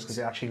dangerous because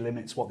it actually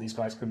limits what these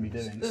guys can be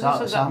doing. There's So,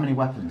 also so that- how many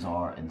weapons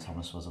are in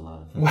Thomas Was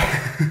Alone?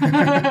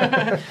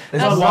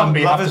 There's not one, but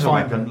you Love have is to a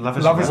find weapon. them. Love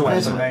is Love a is a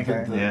weapon. weapon. There you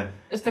go. The- Yeah.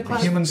 It's the The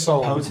classic. human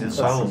soul. Potent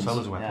Soul weapons.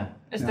 as a weapon. Yeah.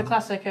 It's the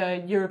classic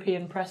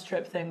European press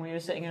trip thing where you're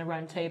sitting in a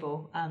round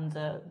table and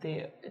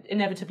the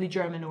inevitably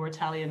German or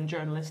Italian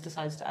journalist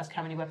decides to ask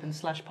how many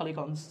weapons /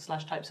 polygons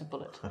 / types of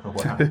bullet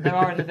Wow. there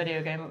are in the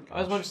video game.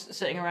 I was once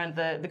sitting around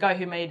the guy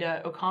who made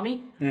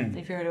Okami.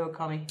 If you heard of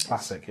Okami.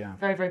 Classic, yeah.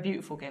 Very, very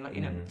beautiful game. Like,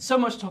 so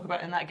much to talk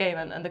about in that game.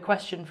 And the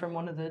question from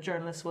one of the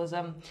journalists was,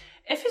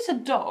 if it's a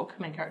dog,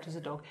 main character's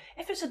a dog,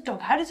 if it's a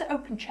dog, how does it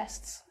open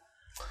chests?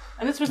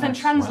 And this was then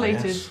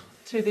translated yes.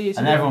 to the...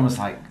 And everyone was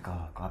like,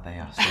 God, glad they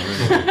asked.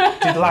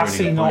 Did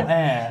Lassie good not point.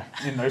 air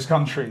in those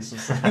countries? It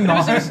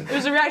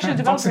was a reaction to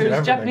the developer. Toxic It was a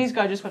everything. Japanese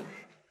guy just went,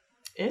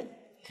 eh?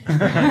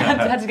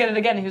 had to get it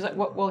again. He was like,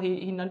 "What?" Well,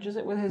 he nudges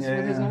it with his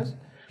nose.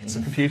 It's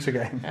a computer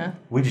game.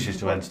 We just used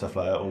to end stuff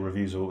like that, or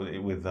reviews, or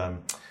with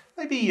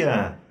maybe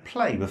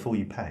play before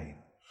you pay.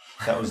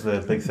 That was the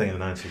big thing in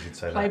the 90s. You'd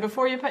say Play that.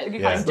 before you pay. You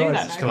Yeah, can't do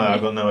that it's now. kind of like,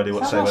 I've got no idea what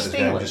to Is say that about not this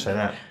game. I'll stealing? just say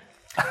that.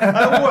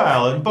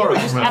 Well, borrow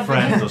it from a Just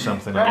friend or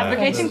something like that.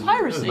 advocating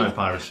piracy. There's no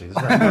piracy. There's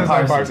no There's no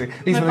Piracy. piracy.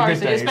 These No were the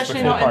piracy, good days.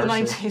 especially before not in the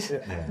piracy.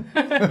 90s.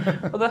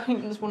 Yeah. Although I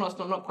think this one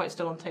not quite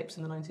still on tapes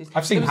in the 90s.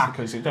 I've seen There was-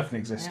 hackers. It definitely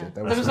existed. Yeah.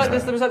 There There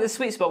was like this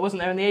sweet spot,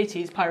 wasn't there, in the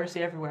 80s?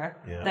 Piracy everywhere.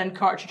 Yeah. Then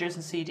cartridges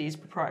and CDs,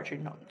 proprietary,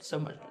 not so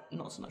much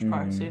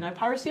piracy. Now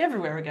piracy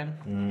everywhere again.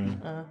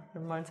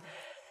 Never mind.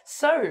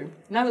 So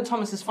now that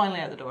Thomas is finally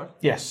out the door,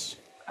 Yes.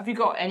 have you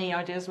got any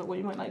ideas about what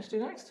you might like to do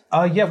next?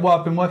 Yeah, well,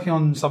 I've been working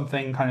on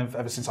something kind of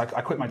ever since I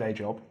quit my day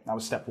job. That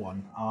was step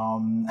one.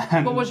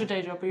 And What was your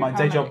day job? Were you a my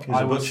day job, paramedic?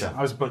 was a I butcher.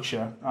 was a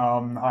butcher.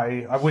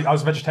 I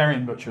was a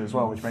vegetarian butcher as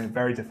well, which made it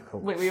very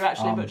difficult. Wait, were you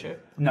actually a butcher?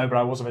 No, but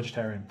I was a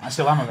vegetarian. I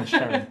still am a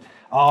vegetarian.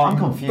 I'm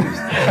confused.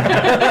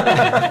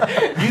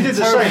 You did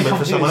the same, but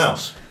for someone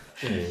else.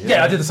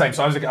 Yeah, I did the same.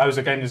 So I was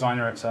a game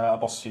designer at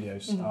Boss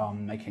Studios,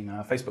 making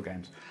Facebook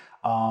games.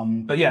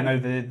 But yeah, no,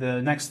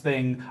 the next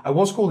thing, I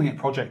was calling it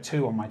Project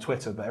 2 on my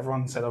Twitter, but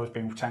everyone said I was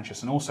being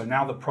pretentious. And also,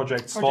 now that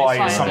Project Spy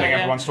Spy, is something yeah.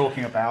 everyone's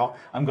talking about,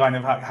 I'm kind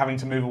of having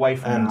to move away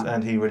from that.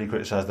 And he really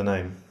criticised the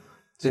name.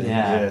 Did he?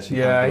 Yes,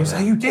 Yeah, he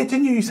said, you did,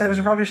 didn't you? You said it was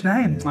a rubbish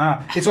name.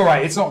 It's all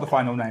right. It's not the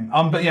final name.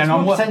 But yeah, It's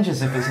no, more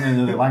pretentious if it's in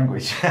another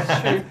language.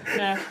 True.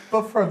 Yeah.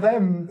 but for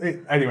them,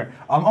 anyway.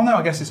 Oh no,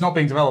 I guess it's not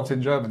being developed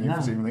in Germany, No.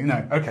 presumably.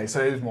 No, okay, so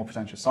it is more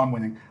pretentious. So I'm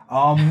winning.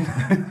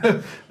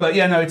 But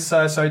yeah, no, it's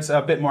so it's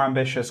a bit more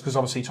ambitious because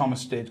obviously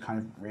Thomas did kind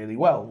of really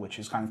well, which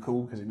is kind of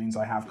cool because it means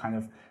I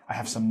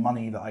have some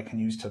money that I can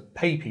use to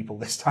pay people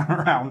this time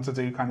around to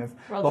do kind of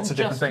Rather lots than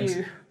of different just things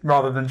you.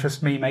 rather than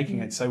just me making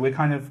it. So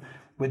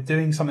we're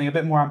doing something a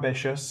bit more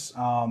ambitious.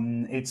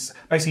 It's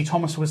basically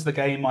Thomas was the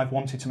game I've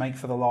wanted to make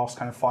for the last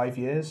kind of 5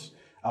 years.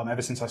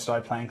 Ever since I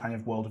started playing kind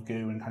of World of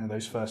Goo and kind of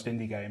those first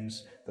indie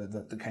games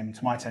that came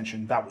to my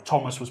attention, that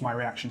Thomas was my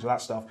reaction to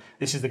that stuff.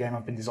 This is the game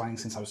I've been designing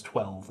since I was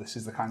 12. This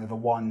is the kind of the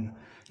one,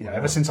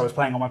 ever since I was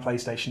playing on my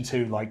PlayStation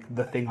 2, like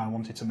the thing I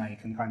wanted to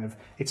make, and kind of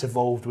it's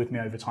evolved with me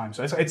over time.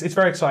 So it's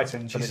very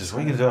exciting. But Jesus, it's what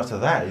are you going to do after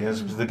that? You know,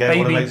 the game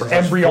wanna baby make this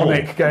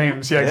embryonic full.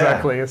 games. Yeah, Yeah.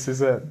 exactly. This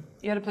is it.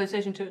 You had a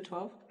PlayStation 2 at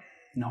 12?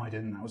 No, I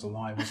didn't. That was a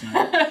lie, wasn't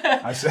it?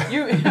 I said,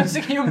 I was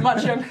thinking you were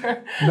much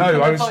younger. No,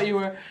 than I I was- thought you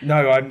were.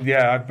 No,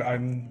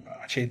 I'm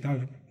actually no.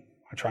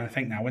 I'm trying to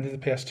think now. When did the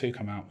PS2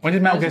 come out? When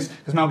did Metal Gear?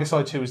 Because Metal Gear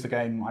Solid 2 was the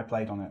game I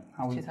played on it.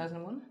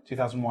 2001?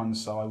 2001.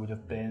 So I would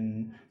have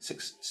been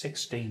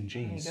 16.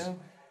 There you Jeez. go.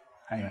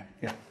 Anyway,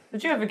 yeah.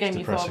 Did you have a game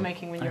you thought of depressing.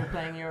 making when you were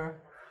playing your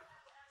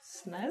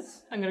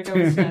SNES? I'm going to go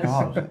with SNES.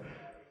 God.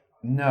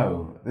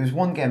 No, there's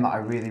one game that I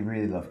really,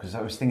 really love because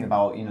I was thinking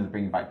about,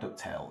 bringing back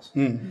DuckTales.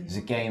 There's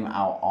a game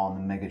out on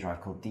the Mega Drive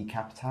called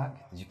Decap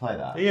Attack. Did you play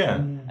that? Yeah.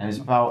 And it's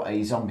about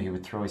a zombie who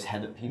would throw his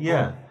head at people.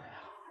 Yeah.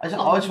 I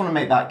just want to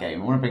make that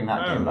game. I want to bring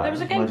that game back. There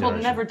was a game My called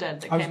generation. Never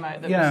Dead that came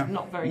out that yeah. was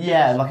not very good.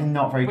 Yeah, like a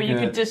not very Where good you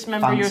could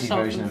dismember fancy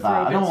yourself version and of that.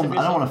 I throw don't bits want. of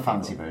I don't want a yourself at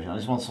fancy version. I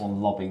just want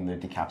someone lobbing the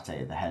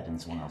decapitated head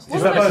into someone else's.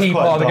 Wasn't that it- the key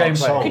Quite part of the Dark gameplay?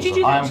 Souls. Could you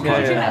do I that? am Could you quite-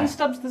 do that yeah. in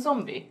Stubbs the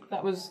Zombie?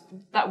 That was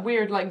that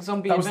weird like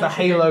zombie. That was the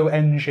adventure Halo game.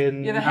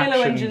 Engine. Yeah, the Halo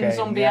action Engine game.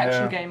 zombie Yeah,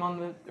 action yeah. game on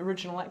the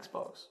original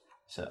Xbox.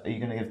 So, are you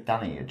going to give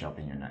Danny a job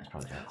in your next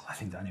project? I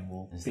think Danny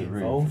will Is be there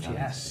room involved. for Danny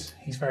Yes,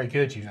 he's very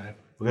good.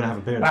 We're going to have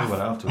a beer and talk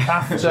about it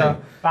afterwards.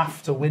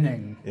 BAFTA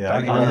winning. Yeah,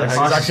 Danny I- Roberts.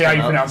 I- It's actually how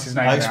you pronounce his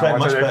name. I expect now.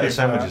 much don't know if better you've,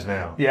 sandwiches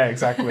now. Yeah,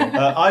 exactly.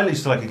 I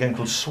used to like a game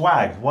called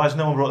Swag. Why has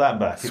no one brought that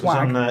back?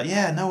 Swag? It was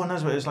on, no one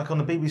knows what it was. Like on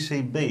the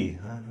BBC B.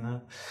 No.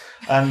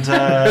 And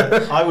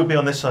I would be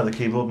on this side of the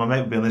keyboard, my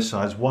mate would be on this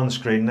side. It's one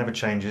screen, never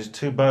changes.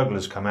 Two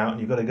burglars come out, and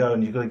you've got to go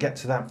and you've got to get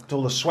to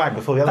all the swag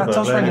before the other That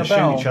does burglar, and ring then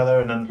a bell. shoot each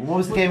other. And then What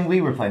was the game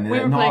we were playing? We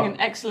were playing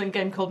an excellent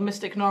game called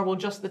Mystic Narwhal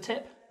Just the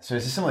Tip. So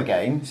it's a similar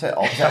game. Set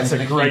opposite That's ends of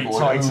a the great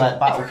keyboard and title. let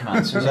battle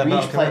commands. So Let we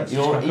battle each play. commands.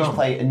 You each Come.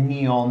 play a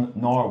neon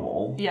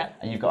narwhal. Yeah.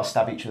 And you've got to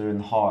stab each other in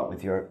the heart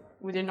with your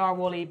With your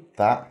narwhally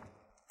that.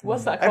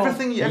 What's that called?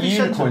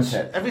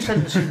 Every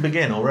sentence you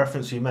begin or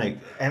reference you make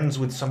ends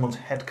with someone's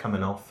head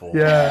coming off. Or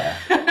Yeah.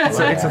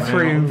 It's a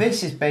through.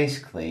 This is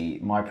basically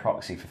my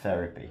proxy for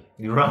therapy.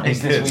 You're right.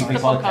 It's this Good. weekly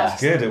The podcast. podcast.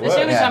 Good, it It's works.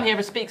 the only Yeah. time he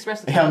ever speaks. The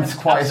rest of the Yeah, time I'm is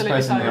the quietest absolutely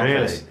person in the silent.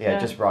 office. Really? Yeah,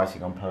 just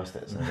writing on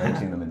post-its and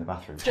arranging them in the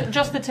bathroom.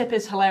 Just the tip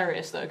is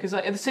hilarious though, because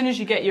like, as soon as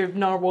you get your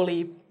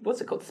narwhally,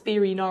 what's it called,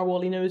 theory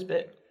narwhally nose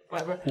bit,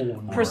 whatever,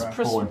 Porn.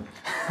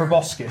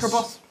 Proboscis.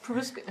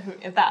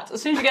 that.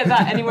 As soon as you get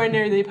that anywhere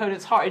near the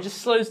opponent's heart, it just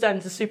slows down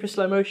to super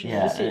slow motion. Yeah,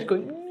 You just see it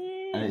going.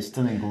 And it's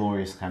done in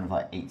glorious kind of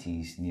like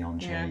 80s neon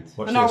Yeah. shades.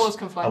 Watch The narwhals this.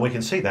 can fly. And we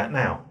can see that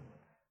now.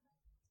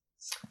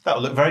 That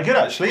will look very good,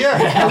 actually. Yeah.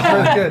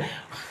 That's really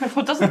good.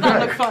 Well, doesn't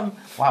that look fun?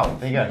 Wow,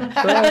 there you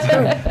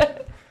go.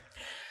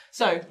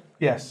 So,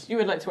 Yes, you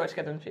would like to work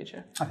together in the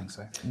future? I think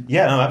so.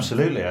 Yeah, no,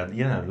 absolutely.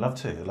 I'd love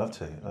to.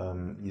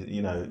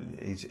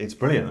 It's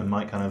brilliant, and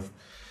might kind of,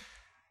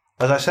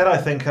 as I said, I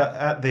think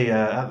at the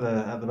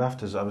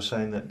BAFTAs, I was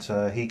saying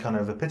that he kind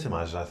of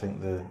epitomises, I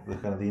think, the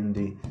kind of the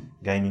indie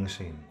gaming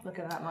scene. Look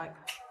at that, Mike.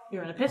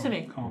 You're an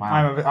epitome.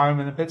 Wow. I'm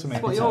an epitome.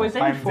 That's what you always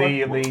aim I'm for.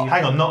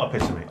 Hang on, not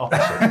epitome,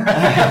 opposite.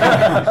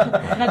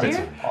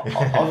 Nadir?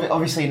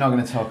 Obviously, you're not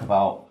going to talk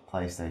about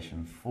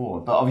PlayStation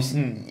 4, but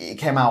obviously it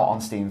came out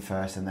on Steam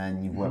first, and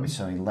then you worked with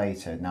Sony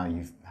later. Now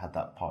you've had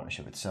that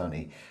partnership with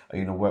Sony. Are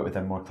you going to work with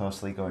them more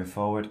closely going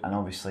forward? And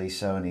obviously,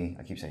 Sony,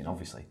 I keep saying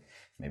obviously,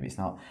 maybe it's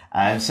not.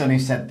 Sony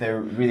said they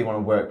really want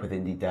to work with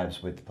indie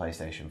devs with the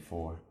PlayStation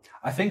 4.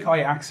 I think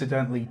I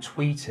accidentally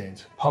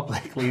tweeted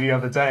publicly the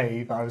other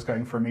day that I was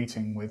going for a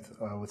meeting with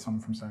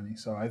someone from Sony.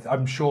 So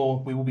I'm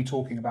sure we will be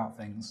talking about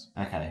things.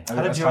 Okay.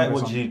 How did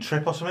you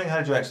trip or something? How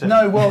did you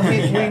accidentally? No, well,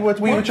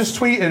 we were just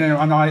tweeting,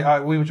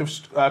 and we were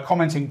just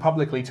commenting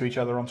publicly to each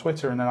other on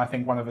Twitter, and then I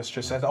think one of us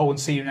just said, "Oh, and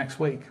see you next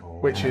week,"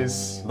 which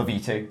is Love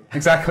you too.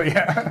 exactly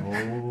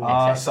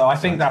yeah. So I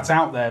think that's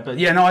out there, but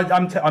yeah, no,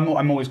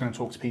 I'm always going to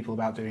talk to people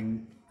about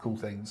doing cool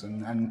things,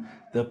 and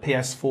the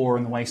PS4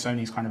 and the way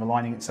Sony's kind of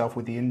aligning itself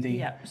with the indie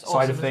it's side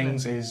awesome, of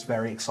things isn't is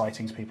very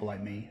exciting to people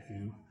like me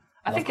who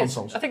I love think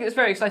consoles. it's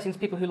very exciting to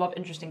people who love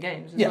interesting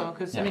games as well.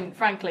 Because I mean,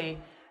 frankly,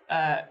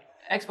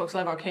 Xbox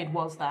Live Arcade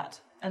was that,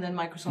 and then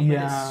Microsoft made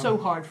it so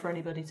hard for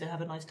anybody to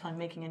have a nice time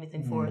making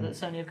anything for it that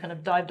Sony have kind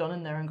of dived on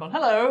in there and gone,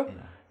 "Hello,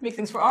 make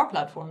things for our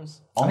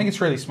platforms." I think it's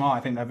really smart.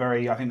 I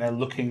think they're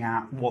looking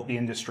at what the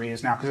industry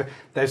is now, because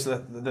there's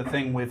the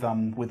thing with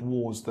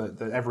wars that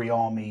every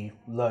army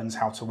learns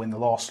how to win the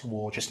last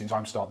war just in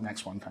time to start the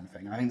next one, kind of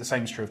thing. And I think the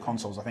same is true of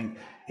consoles. I think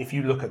if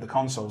you look at the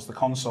consoles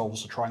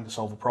are trying to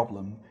solve a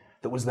problem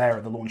that was there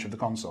at the launch of the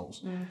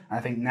consoles. And I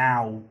think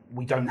now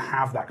we don't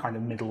have that kind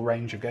of middle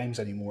range of games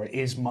anymore. It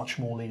is much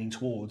more leaning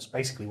towards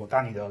basically what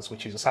Danny does,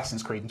 which is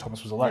Assassin's Creed and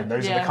Thomas Was Alone.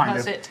 Those are the kind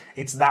that's of it.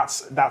 It's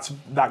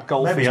that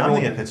gulf. Maybe is I'm the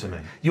broad. epitome.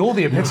 You're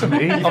the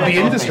epitome of the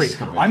industry.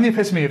 basically. I'm the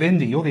epitome of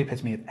indie. You're the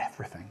epitome of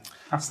everything.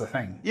 That's the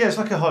thing. Yeah, it's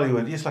like a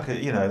Hollywood. It's like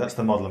that's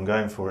the model I'm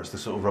going for. It's the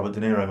sort of Robert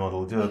De Niro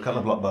model. Do a couple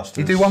of blockbusters.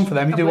 You do one for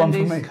them. You do Couple one for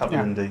indies. me. Couple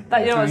of indie.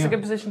 That Yeah. it's a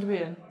good position to be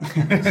in.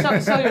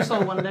 sell your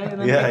soul one day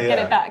and then Yeah, get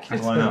yeah. it back.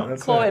 Why not?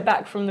 Claw it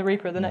back from the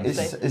Reaper the next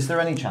day. Is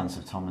there any chance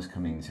of Thomas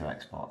coming to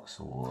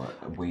Xbox or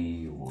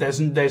Wii? Or There's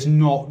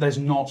not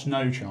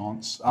no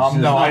chance. there's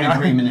No, not an I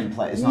agreement in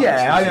place. It's not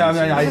Yeah, I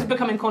exclusivity. This is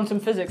becoming quantum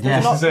physics.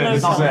 Yes, There's this not is no it,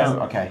 this is chance.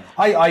 it. Okay.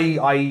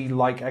 I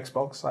like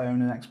Xbox. I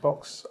own an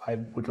Xbox. I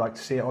would like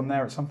to see it on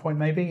there at some point,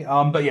 maybe.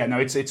 But yeah, no,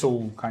 it's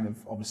all kind of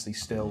obviously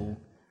still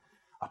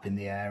up in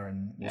the air,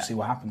 and we'll see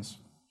what happens.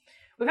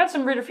 We've had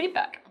some reader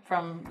feedback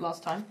from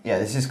last time. Yeah,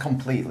 this is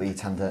completely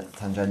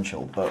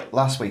tangential, but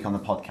last week on the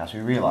podcast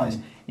we realised,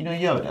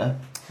 Yoda,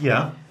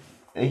 Yeah.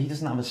 he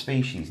doesn't have a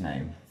species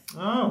name.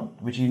 Oh.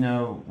 Would you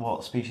know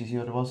what species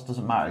Yoda was?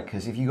 Doesn't matter,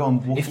 because if you go on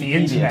Wikipedia... If the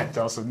internet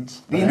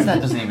doesn't, The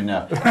internet doesn't even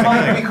know. We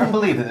couldn't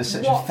believe that there's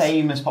such What? a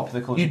famous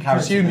popular culture You'd character.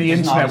 presume that the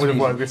doesn't have internet a would have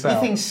species. worked this You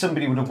out. think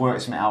somebody would have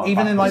worked something out?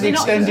 even in like the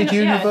Does he not- does he extended not-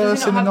 yeah, does he universe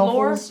not in the have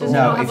lore? novels, Does he or-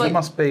 not have, it like-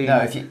 must be. No,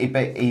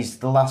 he's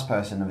the last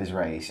person of his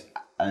race,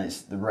 and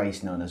it's the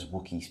race known as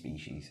Wookiee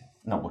species.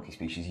 Not Wookiee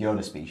species,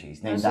 Yoda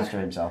species, named after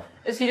himself.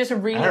 Is he just a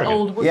really Arrogant.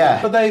 old Wookiee?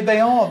 Yeah. But they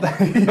are.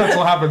 That's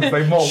what happens.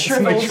 They molt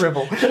and they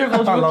shrivel.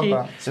 Shriveled I love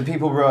Wookiee. that. So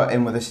people wrote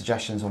in with their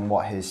suggestions on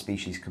what his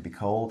species could be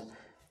called.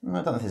 I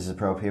don't know if this is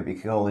appropriate, but you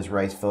could call his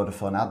race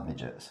Vodafone ad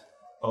midgets.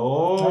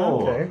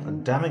 Oh. Okay. A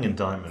damning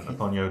indictment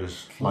upon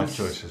Yoda's life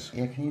choices.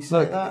 Yeah, can you say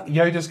Look, that?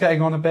 Yoda's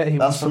getting on a bit. He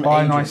That's wants to from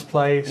buy a Adrian. nice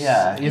place.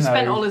 Yeah. you He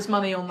spent know. all his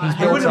money on that.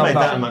 He wouldn't have made built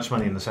up that that. much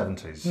money in the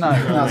 70s. No.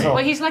 That's all.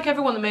 Well, he's like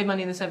everyone that made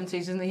money in the 70s,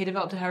 isn't he? He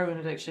developed a heroin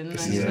addiction and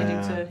he's Yeah.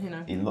 needing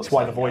to, He looks That's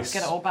why like the voice.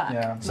 get it all back.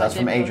 Yeah. So that's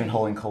from Like Adrian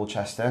Hall in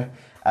Colchester.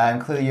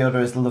 Clearly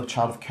Yoda is the love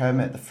child of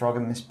Kermit, the Frog,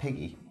 and Miss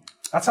Piggy.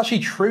 That's actually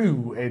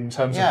true in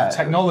terms Yeah. of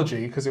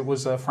technology, because it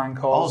was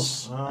Frank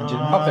Oz and Jim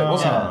puppet,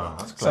 wasn't Yeah. it?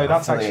 That's So clever.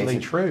 that's actually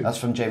Affiliated. true. That's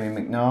from Jamie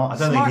McNaught. I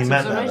don't think he Smart meant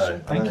that, though.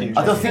 observation. Thank you.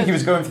 I don't think he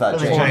was going for that, I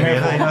think Jamie. Jamie,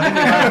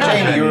 I think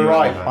Jamie, you were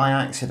right by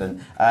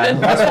accident.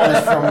 Last one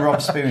is from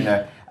Rob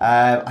Spooner.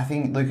 I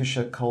think Lucas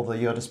should call the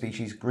Yoda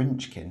species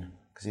Grinchkin,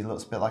 because he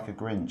looks a bit like a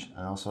Grinch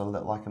and also a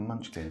little like a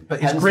Munchkin. But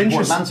is Hence Grinch, the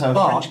portmanteau of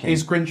Grinchkin.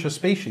 is Grinch a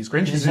species?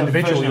 Grinch is He's a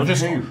individual.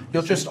 version of who?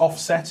 You're just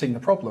offsetting the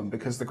problem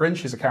because the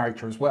Grinch is a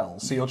character as well.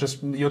 So you're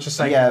just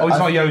saying, Yeah, oh, he's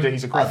not Yoda,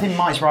 he's a Grinch. I think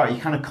Mike's right. You're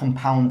kind of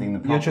compounding the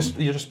problem.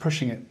 You're just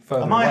pushing it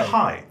further Am I away.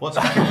 high? What's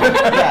happening?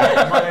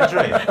 Am I in a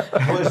dream?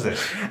 What is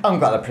this? I'm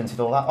glad I printed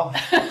all that off.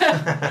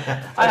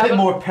 A bit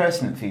more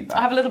pertinent feedback.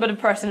 I have a little bit of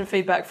pertinent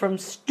feedback from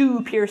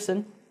Stu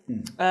Pearson,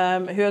 who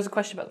has a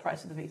question about the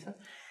price of the Vita.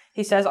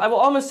 He says, I will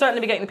almost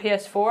certainly be getting the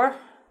PS4,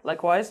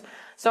 likewise.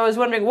 So I was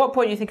wondering at what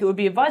point you think it would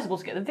be advisable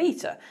to get the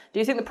Vita. Do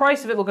you think the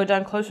price of it will go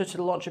down closer to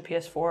the launch of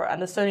PS4?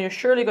 And is Sony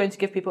surely going to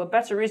give people a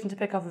better reason to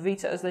pick up a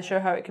Vita as they show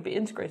how it could be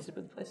integrated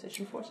with the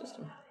PlayStation 4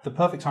 system? The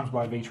perfect time to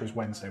buy a Vita is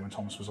Wednesday when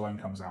Thomas Was Alone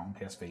comes out on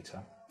PS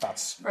Vita.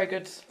 That's Very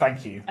good.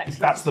 Thank you. Excellent.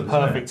 That's the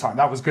perfect time.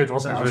 That was good,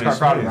 wasn't it? I was That's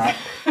quite really proud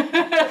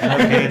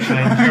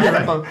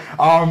of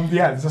that.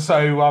 Yeah.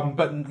 So,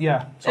 but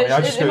yeah. Sorry, I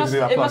just couldn't do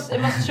that. It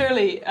must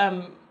surely.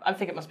 I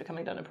think it must be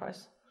coming down in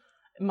price.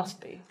 It must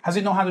be. Has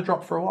it not had a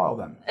drop for a while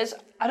then?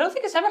 I don't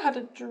think it's ever had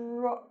a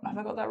drop. Have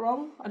I got that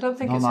wrong? I don't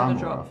think Not it's that had I'm a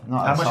aware drop. of. Not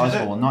How a much is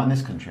sizable it? one. Not in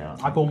this country.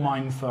 I bought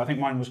mine for, I think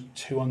mine was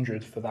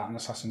 200 for that and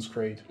Assassin's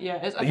Creed. Yeah, I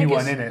But think you it's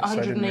weren't in it, so I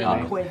didn't 180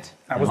 really- quid.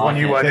 That was I when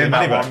like you it. weren't in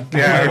Money that back. one.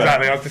 Yeah,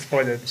 exactly. I was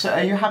disappointed. So,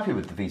 are you happy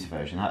with the Vita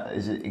version?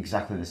 Is it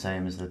exactly the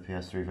same as the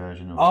PS3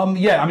 version? Or?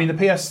 Yeah, I mean the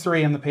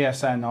PS3 and the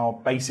PSN are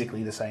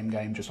basically the same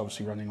game, just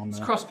obviously running on the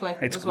Crossplay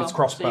It's as well. it's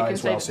crossplay so you can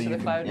as well, save so it to you the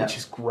can, cloud. which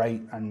is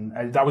great.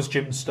 And that was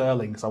Jim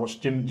Sterling because I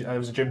watched there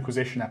was a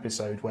Jimquisition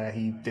episode where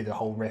he did a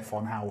whole riff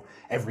on how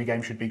every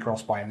game should be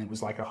crossplay, and it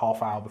was like a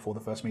half hour before the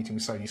first meeting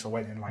with Sony. So I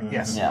went in like,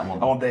 yes, Yeah, I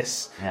want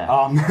this.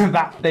 Yeah.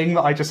 That thing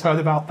that I just heard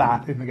about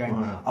that in the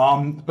game.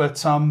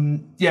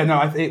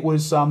 It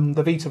was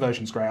the Vita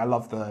version's great. I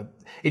love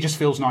it just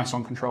feels nice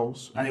on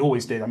controls, and it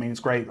always did. I mean, it's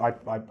great. I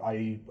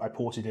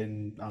ported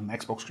in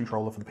Xbox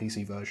controller for the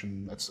PC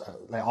version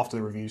after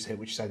the reviews hit,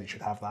 which said it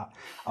should have that.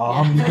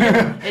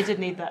 It did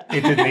need that.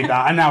 It did need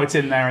that, and now it's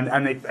in there,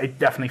 and it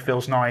definitely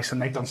feels nice.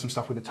 And they've done some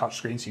stuff with the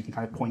touchscreen, so you can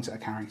kind of point at a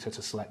character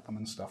to select them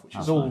and stuff, which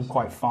is all nice.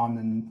 quite fun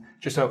and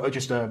just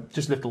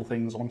little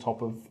things on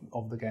top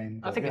of the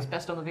game. I think it's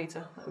best on the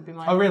Vita. That would be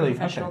my Oh, really?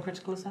 professional Okay.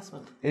 critical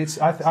assessment. I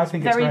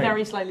think it's Very, great.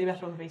 very slightly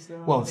better on the Vita.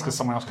 Than Well, on it's the because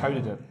someone else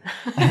coded it.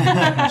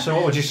 So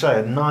what would you say?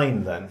 A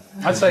 9 then?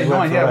 I'd say You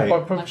went 9, for yeah.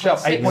 8. Probably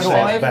sharp, Like You say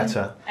 8.5. it's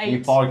better. You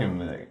 8. bargain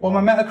with it. Well,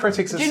 my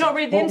Metacritic's... Do you not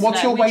read the What's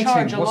internet? your We weighting?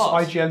 charge a What's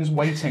lot. IGN's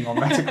weighting on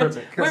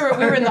Metacritic?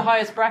 We were in the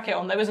highest bracket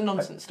on. It was a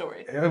nonsense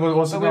story. It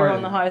was But we were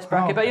on the highest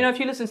bracket. Oh. But if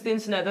you listen to the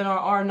internet, then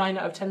our 9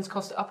 out of 10s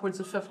cost upwards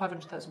of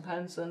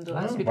 £500,000, and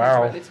that's speaking Wow.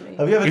 directly to me.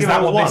 Have you ever Is given that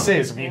on what one? this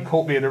is? Have you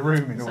caught me in a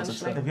room in order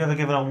Essentially. to... Have you ever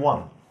given on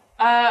 1?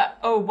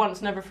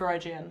 Once, never for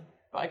IGN.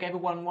 But I gave a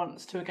 1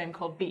 once to a game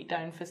called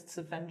Beatdown Fists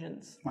of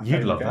Vengeance.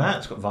 You'd love that.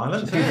 It's got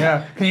violence. isn't it?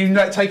 Yeah. Can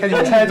you take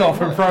anyone's head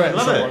off and throw it at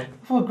Love someone? it.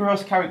 For a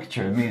gross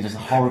caricature of me, just a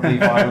horribly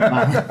violent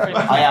man.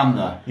 I am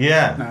though.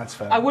 Yeah. No, that's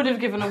fair. I would have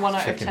given a 1 out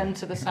of Chicken. 10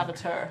 to the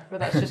Saboteur, but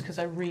that's just because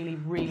I really,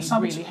 really,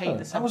 Saboteur. really hate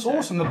the Saboteur. That was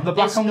awesome. The black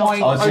It's and not-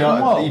 white Oh, so open you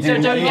world.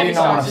 didn't- Don't you get did me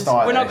not want to started.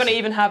 start We're not this. going to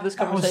even have this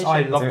conversation.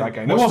 I love that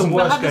game. It What's wasn't the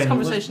We'll worst have this game?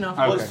 conversation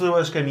after. What's the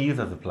worst game you've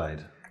ever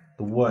played?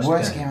 The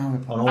worst game I've ever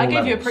played. on all I gave you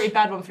a levels. pretty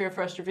bad one for your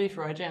first review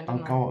for IGN, Oh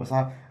didn't god, I? what was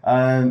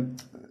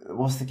that?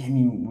 What's the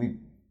game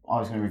I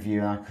was going to review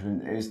and I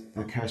couldn't? It was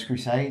the Cursed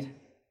Crusade.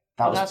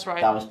 That's right.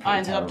 That was pretty I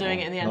ended terrible. up doing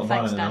it in the end. Not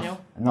Thanks, violent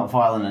Daniel. Not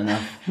violent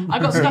enough. I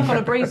got stuck on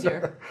a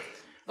brazier.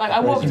 Like I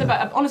walked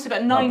about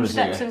 9 brazier.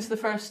 steps into the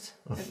first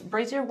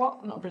brazier.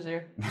 What? Not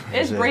brazier. It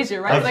is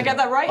brazier, right? Did I get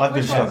that right? I've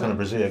been Which one stuck is on it? a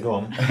brazier. Go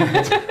on.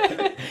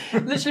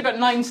 Literally about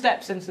 9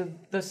 steps into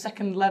the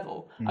second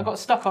level, I got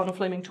stuck on a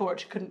flaming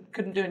torch.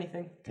 Couldn't do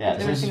anything. Yeah,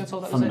 Couldn't do it's anything just at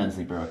all. That was it.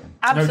 fundamentally broken.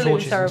 No Absolutely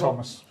torches in terrible.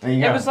 Thomas. There you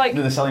It go. was like-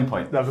 the selling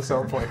point. That was the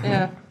selling point.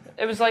 Yeah,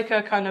 it was like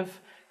a kind of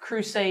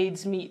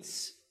Crusades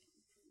meets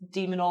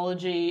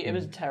demonology. It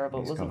was terrible.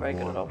 It wasn't very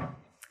good at all. But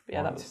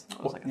yeah, that was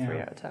like a 3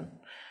 out of 10.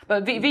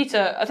 But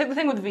Vita, I think the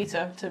thing with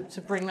Vita,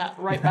 to bring that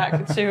right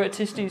back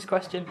to Stu's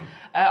question,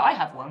 I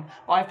have one,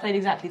 but I've played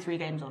exactly 3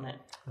 games on it.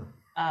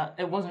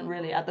 It wasn't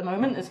really, at the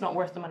moment, it's not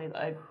worth the money that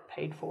I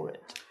paid for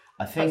it.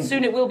 I think But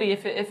soon it will be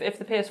if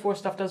the PS4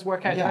 stuff does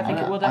work out. I think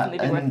it will definitely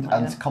be worth the money.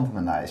 And to then.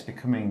 complement that, it's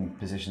becoming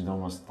positioned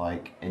almost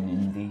like an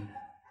indie.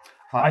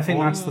 I think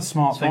that's the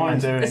smart thing they're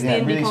doing. It's Yeah,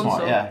 the indie really console.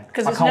 smart, yeah.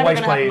 Because I it's can't never wait going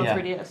to to play-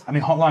 happen on 3DS. I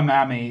mean, Hotline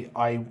Miami,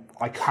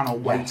 I cannot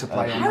wait to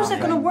play on How is that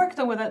it going to game. work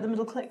though without the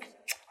middle click?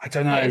 I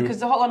don't know.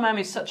 Because the Hotline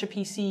Miami is such a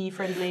PC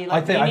friendly.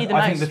 Like, I you need the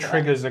think mouse the for that.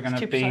 triggers are going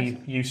It's to too be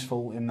precise.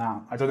 useful in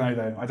that. I don't know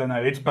though. I don't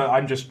know. But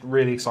I'm just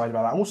really excited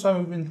about that.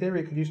 Also, in theory,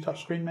 it could use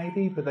touchscreen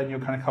maybe, but then you're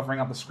kind of covering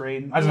up the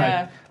screen. I don't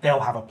Yeah. know. They'll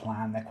have a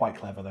plan. They're quite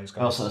clever, those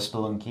guys. Also,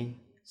 Spelunky.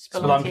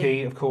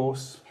 Spelunky, of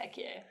course. Heck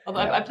yeah.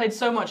 Although I played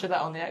so much of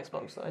that on the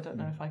Xbox that I don't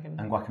know if I can.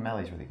 And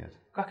Guacamelee is really good.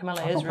 Guacamelee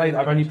I've is not really played,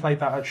 I've good. only played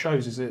that at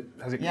shows. Has it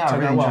Yeah, I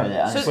turned really out well? enjoyed it.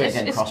 And So it's great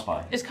getting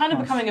cross-buy. it's kind of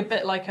becoming a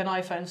bit like an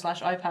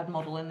iPhone/iPad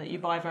model in that you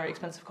buy a very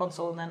expensive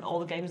console and then all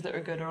the games that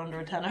are good are under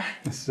a tenner.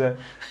 This is it.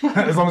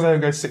 As long as they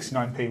don't go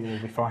 69p,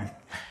 we'll be fine.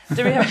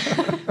 Do we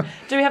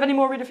have any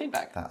more reader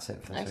feedback? That's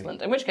it for this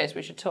Excellent. In which case,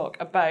 we should talk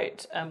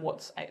about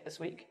what's out this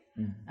week,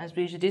 as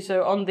we usually do.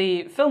 So, on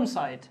the film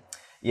side,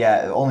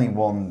 Yeah, only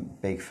one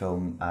big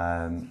film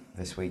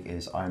this week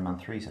is Iron Man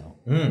 3's out,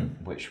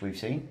 which we've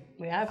seen.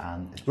 we have.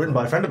 And it's Written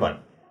by a friend of mine.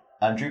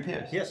 Drew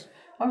Pearce. Yes.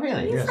 Oh,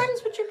 really? You're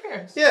friends with Drew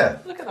Pearce? Yeah.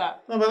 Look at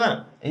that. How about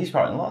that? He's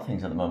writing a lot of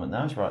things at the moment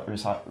now. He's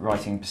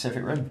writing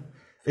Pacific Rim.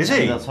 Is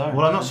he? That's right.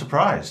 Well, I'm not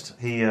surprised.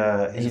 He's He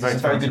does a very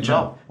talented good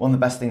job. One of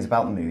the best things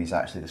about the movie is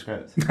actually the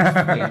script. It's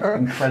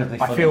incredibly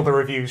funny. I feel the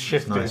reviews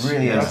shifted. Nice. It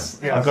really is. Yes,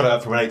 yes. I've got it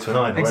up from an 8 to a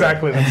 9. already.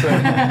 Exactly, that's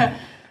it.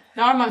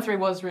 Now, Iron Man 3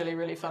 was really,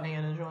 really funny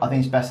and enjoyable. I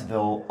think it's best of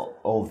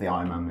all of the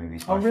Iron Man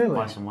movies by, Oh, really?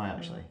 by some way,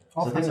 actually.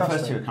 Oh, So I think the first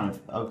fantastic. two are kind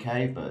of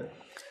okay, but...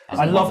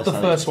 I loved the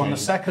first one. The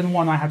second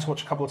one I had to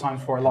watch a couple of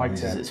times before I liked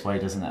loses it. its way,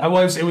 doesn't it? It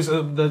was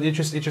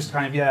it just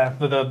kind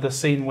of the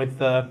scene with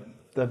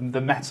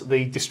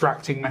the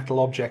distracting metal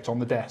object on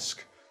the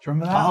desk. Do you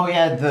remember that? Oh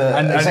yeah, the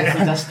And-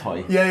 executive desk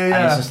toy. Yeah.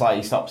 And it's just like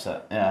he stops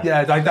it. Yeah.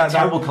 Yeah, that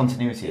Terrible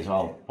continuity as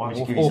well. Why would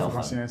you give awful yourself that?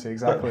 continuity,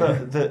 exactly.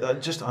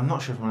 But I'm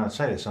not sure if I'm allowed to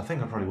say this. I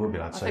think I probably would be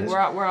allowed to I say think this.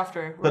 we're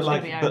after. We're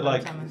But be out by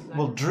the time this is out.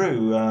 well,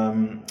 Drew,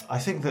 I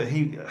think that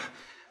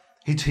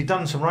he'd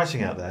done some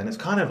writing out there, and it's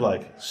kind of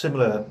like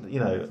similar,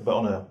 but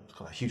on a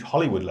huge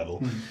Hollywood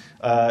level.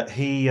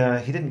 He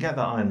didn't get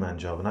that Iron Man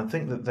job, and I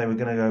think that they were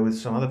going to go with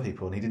some other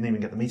people, and he didn't even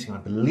get the meeting. I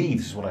believe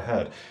this is what I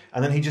heard.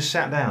 And then he just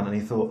sat down and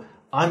he thought,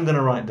 I'm going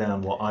to write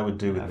down what I would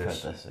do with I've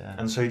this. heard this, yeah.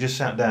 And so he just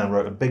sat down,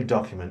 wrote a big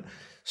document,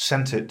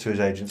 sent it to his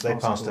agents. They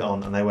passed it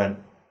on, and they went,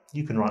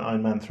 "You can write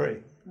Iron Man 3."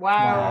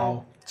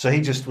 Wow. So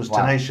he just was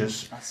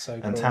tenacious That's so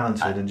and cool.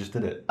 talented and just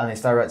did it. And it's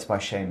directed by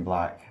Shane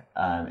Black.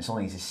 It's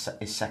only his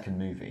second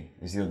movie.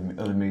 His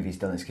other movie he's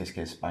done is Kiss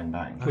Kiss Bang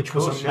Bang. Which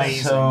was course, yeah.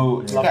 amazing.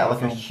 So to Love get that like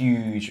a film.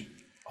 huge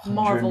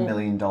Marvel, $100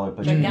 million budget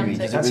gigantic. movie,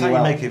 does it That's really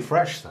how well. you make it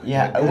fresh, though.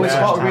 Yeah, You well, it's get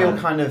got a fresh real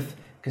talent. kind of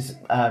because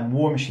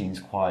War Machine's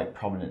quite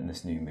prominent in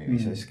this new movie,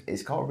 so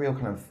it's got a real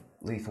kind of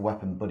Lethal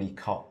Weapon buddy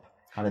cop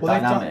kind of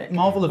Well, dynamic.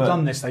 Marvel have but-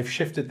 done this. They've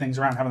shifted things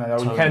around, haven't they?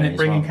 Totally, as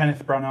Bringing well.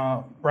 Kenneth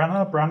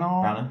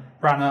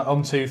Branagh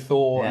onto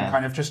Thor Yeah. and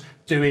kind of just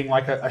doing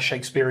like a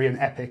Shakespearean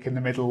epic in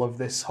the middle of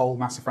this whole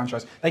massive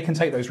franchise. They can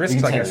take those risks,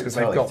 can I take- guess, because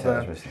totally they've got take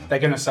those risks, yeah. they're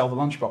going to sell the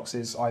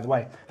lunchboxes either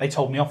way. They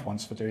told me off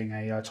once for doing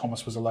a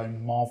Thomas Was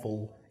Alone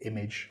Marvel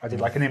image. I did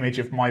like an image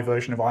of my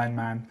version of Iron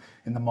Man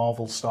in the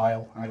Marvel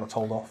style, and I got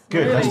told off.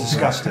 Good, Really? that's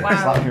disgusting. Wow.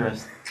 Slap your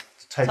wrist.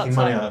 Taking That's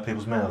money like- out of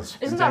people's mouths.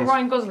 Isn't that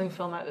Ryan Gosling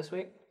film out this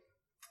week?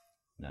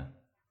 No.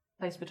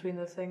 Place Between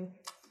the Thing.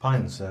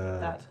 Pines,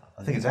 That.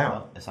 I think it's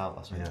out. It's out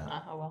last week. Yeah.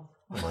 Oh well.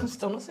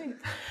 Still not seen.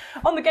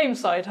 On the game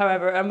side,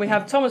 however, we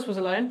have Thomas Was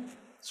Alone.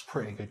 It's a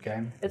pretty good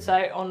game. It's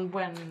out on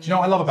when? Do you know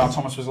what I love about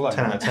Thomas Was Alone?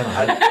 10 out of 10.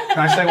 I think. Can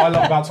I say what I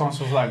love about Thomas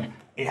Was Alone?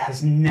 It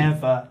has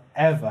never,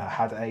 ever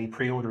had a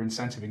pre-order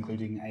incentive,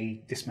 including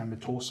a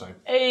dismembered torso.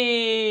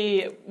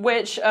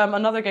 Which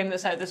another game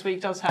that's out this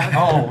week does have.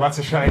 Oh, that's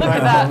a shame. Look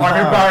at that.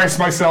 I've embarrassed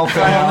myself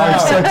there. I'm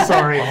so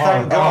sorry.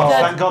 Thank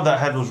God that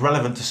head was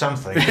relevant to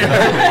something.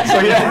 So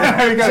yeah,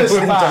 there we go. So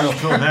We're back.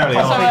 Extraordinarily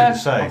So, hard to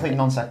say. Complete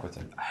non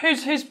sequitur.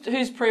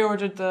 Who's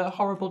pre-ordered the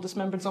horrible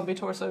dismembered zombie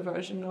torso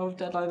version of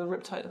Dead by the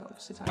Riptide?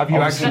 Obviously, Have you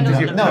actually? No, Did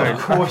you, no, No, of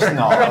course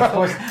not. Of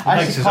course. I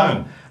makes his actually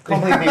own.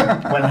 can't believe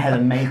they went ahead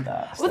and made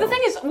that. Well, the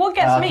thing is, what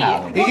gets me?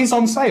 Okay. It is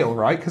on sale,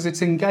 right? Because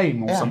it's in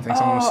game or something.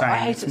 Someone was saying. I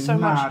hate it It's so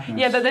much. madness.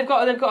 Yeah, they've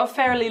got a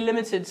fairly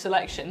limited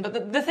selection.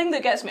 But the thing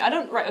that gets me, I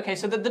don't. Right, okay.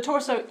 So the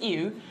torso,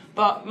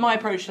 but my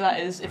approach to that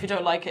is, if you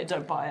don't like it,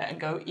 don't buy it and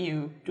go,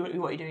 do what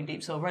you're doing,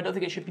 Deep Silver. I don't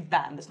think it should be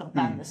banned. It's not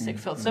banned. It's sick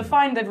filth. So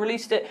fine, they've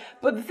released it.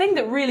 But the thing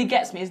that really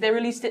gets me is they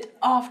released it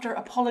after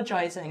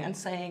apologising and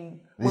saying,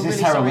 we're This is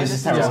really terrible. sorry, This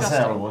is terrible. disgusting.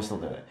 Terrible. We'll still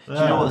do it. Do you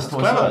know what this it's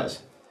torso clever. is?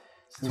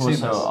 It's the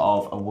torso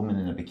of a woman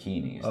in a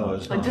bikini. It's not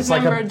it's just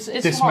Like not. It's like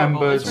a dismembered, it's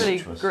horrible. It's really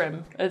dismembered-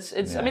 grim. It's.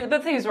 Yeah. I mean, the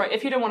thing is, right?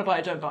 If you don't want to buy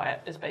it, don't buy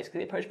it. Is basically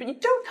the approach. But you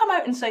don't come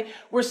out and say,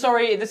 "We're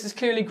sorry. This is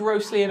clearly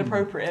grossly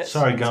inappropriate."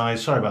 Sorry,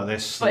 guys. Sorry about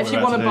this. But that if we're you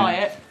about want to do. buy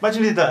it,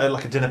 Imagine you did that at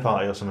like a dinner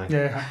party or something.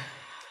 Yeah.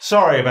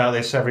 Sorry about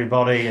this,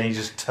 everybody. And you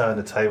just turn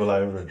the table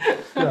over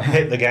and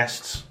hit the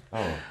guests.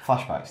 Oh,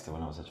 flashbacks to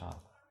when I was a child.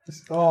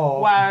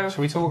 Oh. Wow.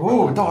 Shall we talk?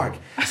 Ooh, about dark.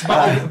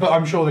 But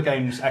I'm sure the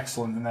game's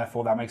excellent, and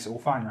therefore that makes it all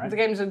fine, right? the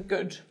games are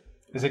good.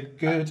 Is it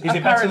good? Is it better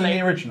than Apparently.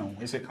 the original?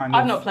 Is it kind of?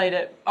 I've not played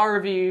it. Our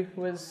review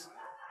was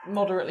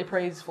moderately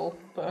praiseful,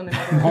 but only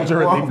moderately.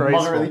 Moderately Well, praiseful.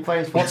 moderately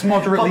praiseful. What's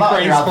moderately Put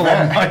that out praiseful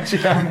there. on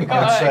IGN? It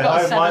got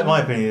a my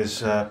 7. opinion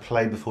is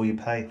play before you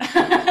pay.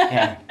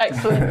 Yeah,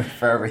 Excellent.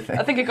 for everything.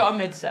 I think it got a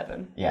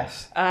mid-7.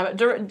 Yes.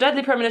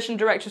 Deadly Premonition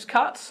Director's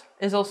Cut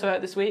is also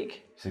out this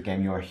week. It's a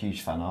game you're a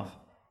huge fan of.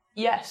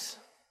 Yes.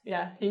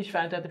 Yeah, huge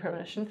fan of Deadly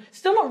Premonition.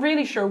 Still not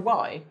really sure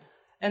why.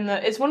 And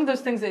it's one of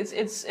those things that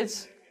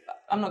it's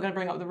I'm not going to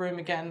bring up The Room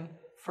again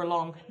for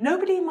long.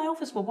 Nobody in my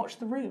office will watch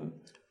The Room.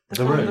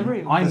 The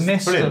Room. I It's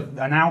missed brilliant.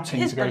 an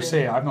outing It's to go brilliant. see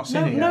it. I've not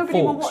seen it yet.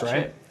 Nobody will Forks, watch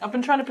right? it. I've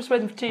been trying to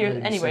persuade them for 2 years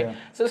didn't see anyway. it.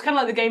 So it's kind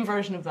of like the game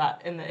version of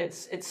that in that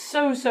it's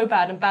so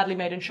bad and badly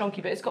made and shonky,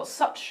 but it's got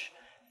such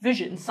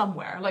vision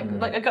somewhere. Like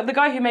the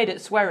guy who made it,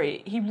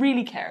 Swery, he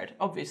really cared,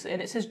 obviously,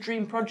 and it's his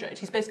dream project.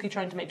 He's basically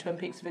trying to make Twin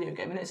Peaks a video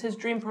game, and it's his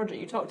dream project.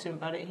 You talk to him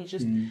about it, he's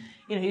just,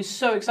 he's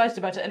so excited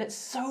about it, and it's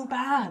so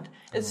bad.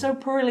 It's so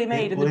poorly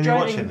made. Will and he the be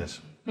dreading... watching this?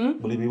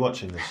 Will he be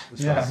watching this?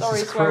 Yeah. Sorry,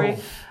 This is cruel.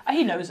 Swery.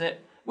 He knows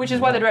it. Which is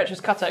why the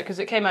director's cut out, because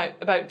it came out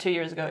about 2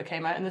 years ago. It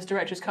came out, and this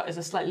director's cut is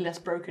a slightly less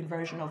broken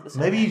version of the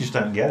same. Maybe you just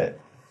don't get it.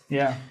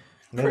 Yeah.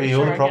 Maybe Pretty you're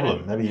sure the I get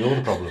problem. Maybe you're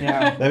the problem.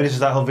 Yeah. Maybe this is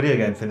that whole video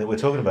game thing that we're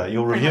talking about.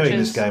 You're Pretty reviewing much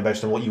this is. game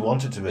based on what you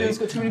want it to be. Yeah, it's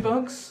got too many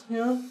bugs,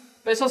 yeah.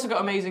 But it's also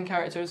got amazing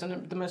characters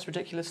and the most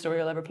ridiculous story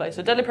you'll ever play.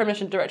 So Deadly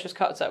Premonition Director's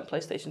Cut's out on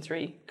PlayStation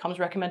 3. Comes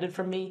recommended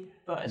from me,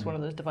 but it's one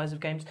of those divisive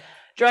games.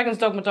 Dragon's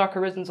Dogma Dark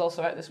Arisen's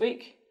also out this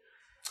week.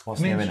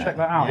 What's I mean, new in to it? check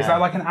that out. Is Yeah. that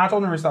like an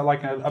add-on or is that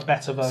like a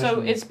better version?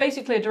 So it's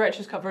basically a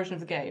Director's Cut version of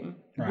the game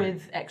Right.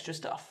 with extra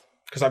stuff.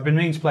 Because I've been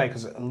meaning to play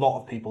because a lot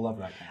of people love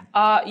that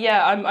game.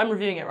 Yeah, I'm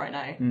reviewing it right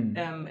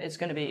now.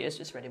 It's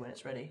just ready when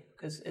it's ready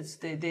because it's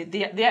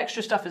the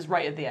extra stuff is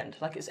right at the end,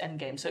 like it's end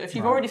game. So if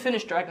you've already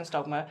finished Dragon's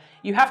Dogma,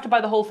 you have to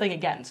buy the whole thing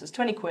again. So it's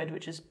 20 quid,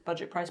 which is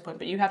budget price point,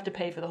 but you have to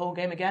pay for the whole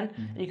game again.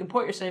 And you can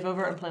port your save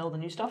over and play all the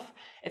new stuff.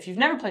 If you've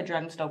never played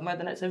Dragon's Dogma,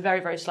 then it's a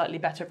very, very slightly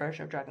better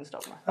version of Dragon's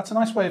Dogma. That's a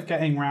nice way of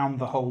getting around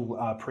the whole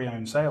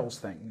pre-owned sales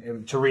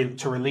thing. To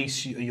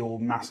release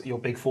your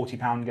big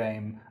 £40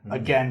 game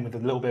again with a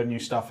little bit of new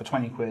stuff for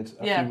 20 quid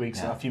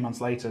a few months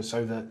later,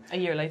 so that A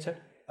year later.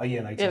 a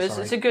year later. Yeah,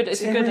 sorry. it's a good.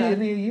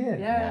 Really a year.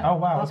 Yeah. Oh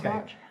wow. Last Okay.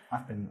 March.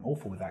 I've been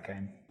awful with that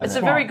game. It's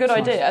Smart, a very good it's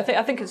idea. nice.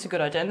 I think it's a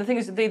good idea. And the thing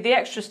is, the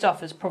extra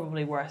stuff is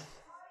probably worth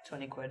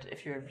 20 quid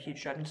if you're a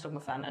huge Dragon's Dogma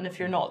fan, and if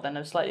you're not, then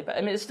it's slightly better.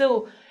 I mean, it's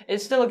still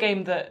a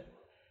game that,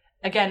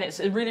 again, it's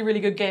a really,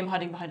 really good game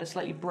hiding behind a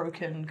slightly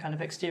broken kind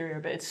of exterior,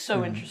 but it's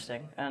so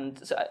interesting,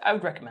 and so I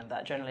would recommend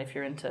that generally if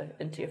you're into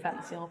your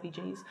fantasy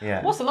RPGs.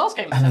 Yeah. What's the last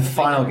game? And the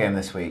final game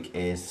this week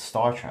is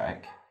Star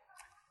Trek,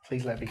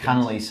 Please let me go.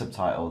 cannily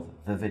subtitled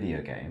The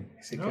Video Game.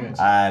 Is it good?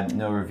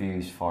 No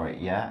reviews for it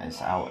yet.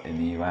 It's out in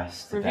the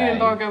US today. Review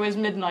embargo is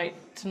midnight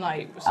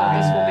tonight, so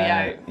this will be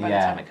out by the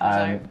time it comes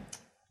out.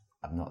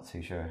 I'm not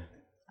too sure.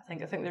 I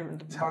think the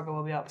embargo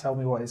will be up. Tell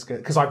me what is good,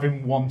 because I've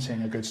been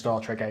wanting a good Star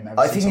Trek game ever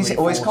I since think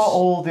Elite it's got Force.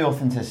 all the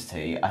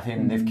authenticity. I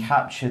think they've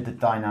captured the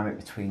dynamic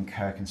between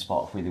Kirk and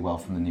Spock really well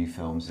from the new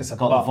films. It's It's a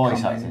got the buck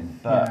voice coming. acting,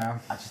 but Yeah.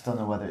 I just don't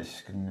know whether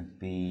it's going to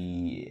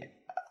be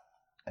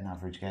an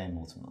average game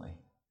ultimately.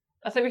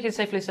 I think we can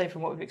safely say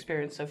from what we've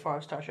experienced so far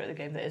of Star Trek the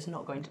game that it's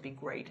not going to be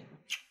great.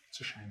 It's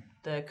a shame.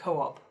 The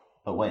co-op,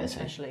 But wait and see.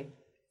 especially.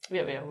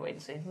 Yeah, wait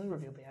and see. The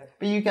review will be out.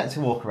 But you get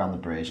to walk around the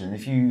bridge, and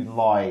if you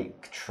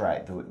like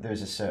Trek,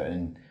 there's a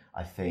certain,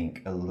 I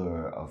think,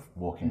 allure of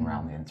walking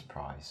around the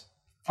Enterprise.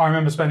 I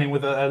remember spending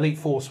with Elite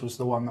Force was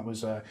the one that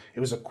was it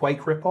was a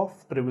Quake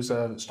rip-off, but it was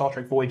a Star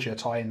Trek Voyager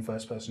tie-in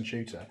first-person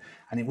shooter,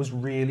 and it was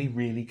really,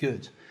 really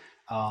good.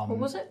 What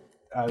was it?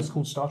 It was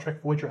called Star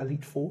Trek Voyager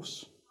Elite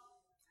Force.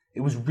 It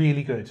was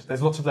really good.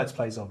 There's lots of Let's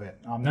Plays of it.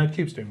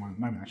 NerdCube's doing one at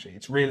the moment, actually.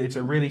 It's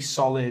a really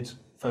solid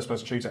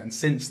first-person shooter, and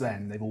since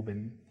then, they've all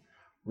been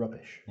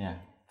rubbish. Yeah.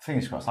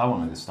 Fingers crossed. I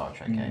wanted a Star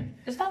Trek game.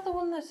 Is that the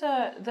one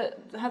that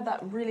had that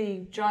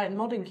really giant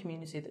modding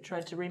community that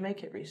tried to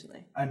remake it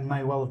recently? And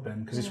may well have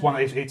been, because it's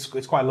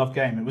quite a loved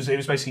game. It was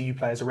basically you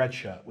play as a red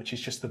shirt, which is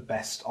just the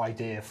best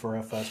idea for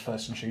a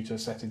first-person shooter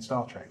set in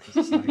Star Trek. 'Cause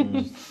it's like,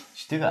 You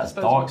should do that as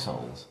Dark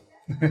Souls.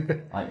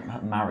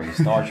 Like marry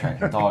Star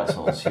Trek and Dark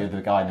Souls. You're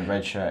the guy in the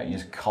red shirt and you're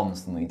just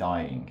constantly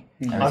dying.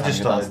 every time I've just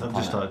you go down to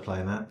the started planet.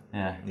 playing that.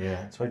 Yeah.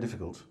 Yeah, it's very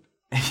difficult.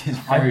 It's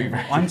very,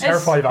 very I'm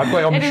terrified of it. I've got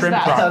it on It the is shrimp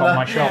that. rack on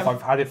my Yeah. shelf.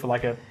 I've had it for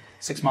like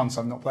 6 months.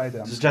 I've not played it.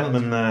 There's a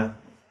gentleman, the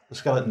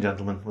skeleton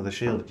gentleman with a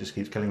shield that just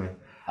keeps killing me.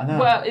 I know.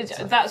 Well,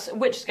 that's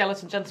which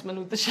skeleton gentleman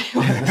with the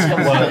shield? Like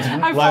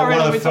How far one in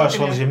are of we the first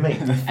talking ones here? you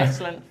meet.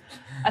 Excellent.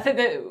 I think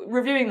that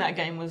reviewing that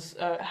game was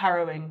a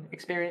harrowing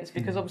experience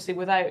because obviously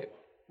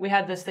we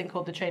had this thing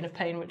called the Chain of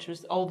Pain, which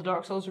was all the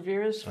Dark Souls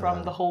reviewers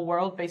from the whole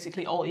world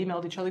basically all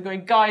emailed each other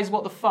going, guys,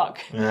 what the fuck?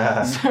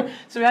 Yeah.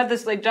 So we had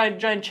this like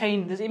giant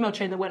chain, this email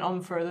chain that went on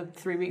for the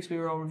 3 weeks we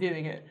were all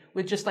reviewing it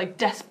with just like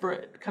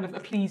desperate kind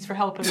of pleas for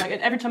help. And like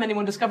every time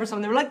anyone discovered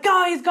something, they were like,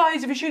 guys,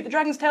 if you shoot the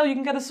dragon's tail, you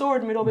can get a sword.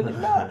 And we'd all be like,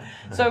 no.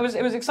 So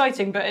it was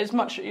exciting, but it's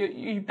much,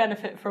 you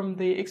benefit from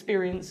the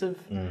experience of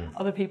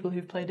other people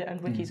who've played it and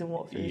wikis and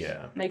walkthroughs.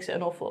 Yeah. Makes it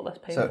an awful lot less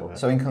painful.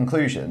 So in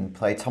conclusion,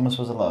 play Thomas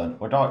Was Alone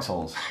or Dark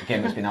Souls, a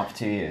game that's been out for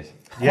 2 years.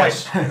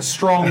 Yes. Quite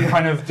strong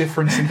kind of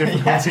difference in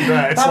difficulty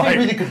there. It's That'd be like a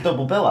really good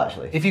double bill,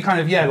 actually. if you kind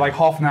of like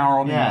half an hour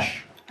on Yeah.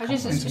 each.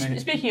 Actually,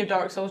 speaking of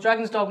Dark Souls,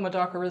 Dragon's Dogma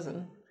Dark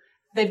Arisen,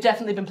 they've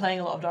definitely been playing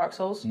a lot of Dark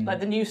Souls. Like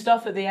the new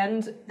stuff at the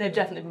end, they've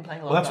definitely been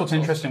playing a lot Well, of that's Dark what's Souls.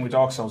 interesting with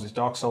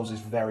Dark Souls is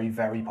very,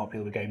 very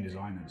popular with game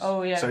designers.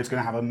 Oh, yeah. So it's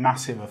going to have a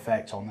massive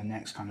effect on the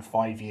next kind of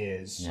 5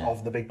 years Yeah.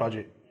 of the big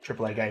budget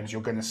AAA games.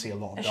 You're going to see a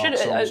lot of Dark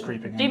Souls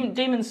creeping in.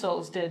 Demon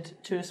Souls did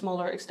to a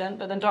smaller extent,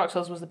 but then Dark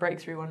Souls was the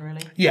breakthrough one,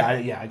 really. Yeah,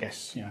 I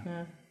guess, yeah.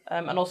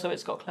 And also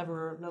it's got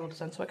cleverer level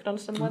design, so I could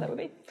understand why that would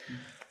be.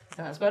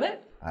 And that's about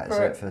it. That's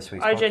it for this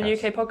week's IGN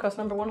podcast. UK podcast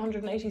number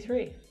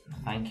 183.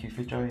 Thank you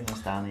for joining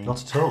us, Danny.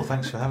 Not at all.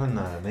 Thanks for having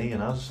me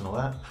and us and all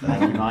that.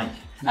 Thank you, Mike.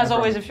 As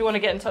always, if you want to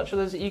get in touch with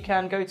us, you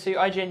can go to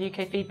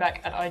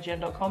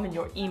IGNUKfeedback@IGN.com in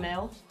your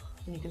emails,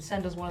 and you can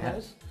send us one of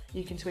those.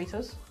 You can tweet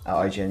us. At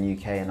IGN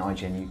UK and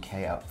IGN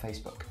UK at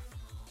Facebook.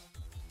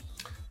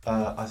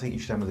 I think you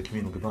should end with a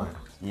communal goodbye.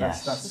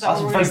 Yes. Is that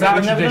what we're Is that a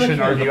We've never tradition,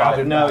 done or have you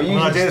added? No, that? you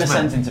Well, just ideas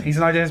descend man. into He's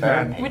an ideas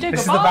man. We do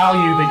This is goodbye. the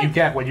value that you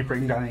get when you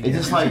bring Danny. It's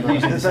just like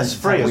using That's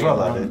free as well,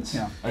 though.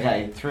 Yeah.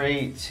 Okay,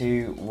 3,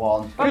 2,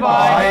 1. Bye-bye.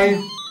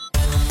 Bye.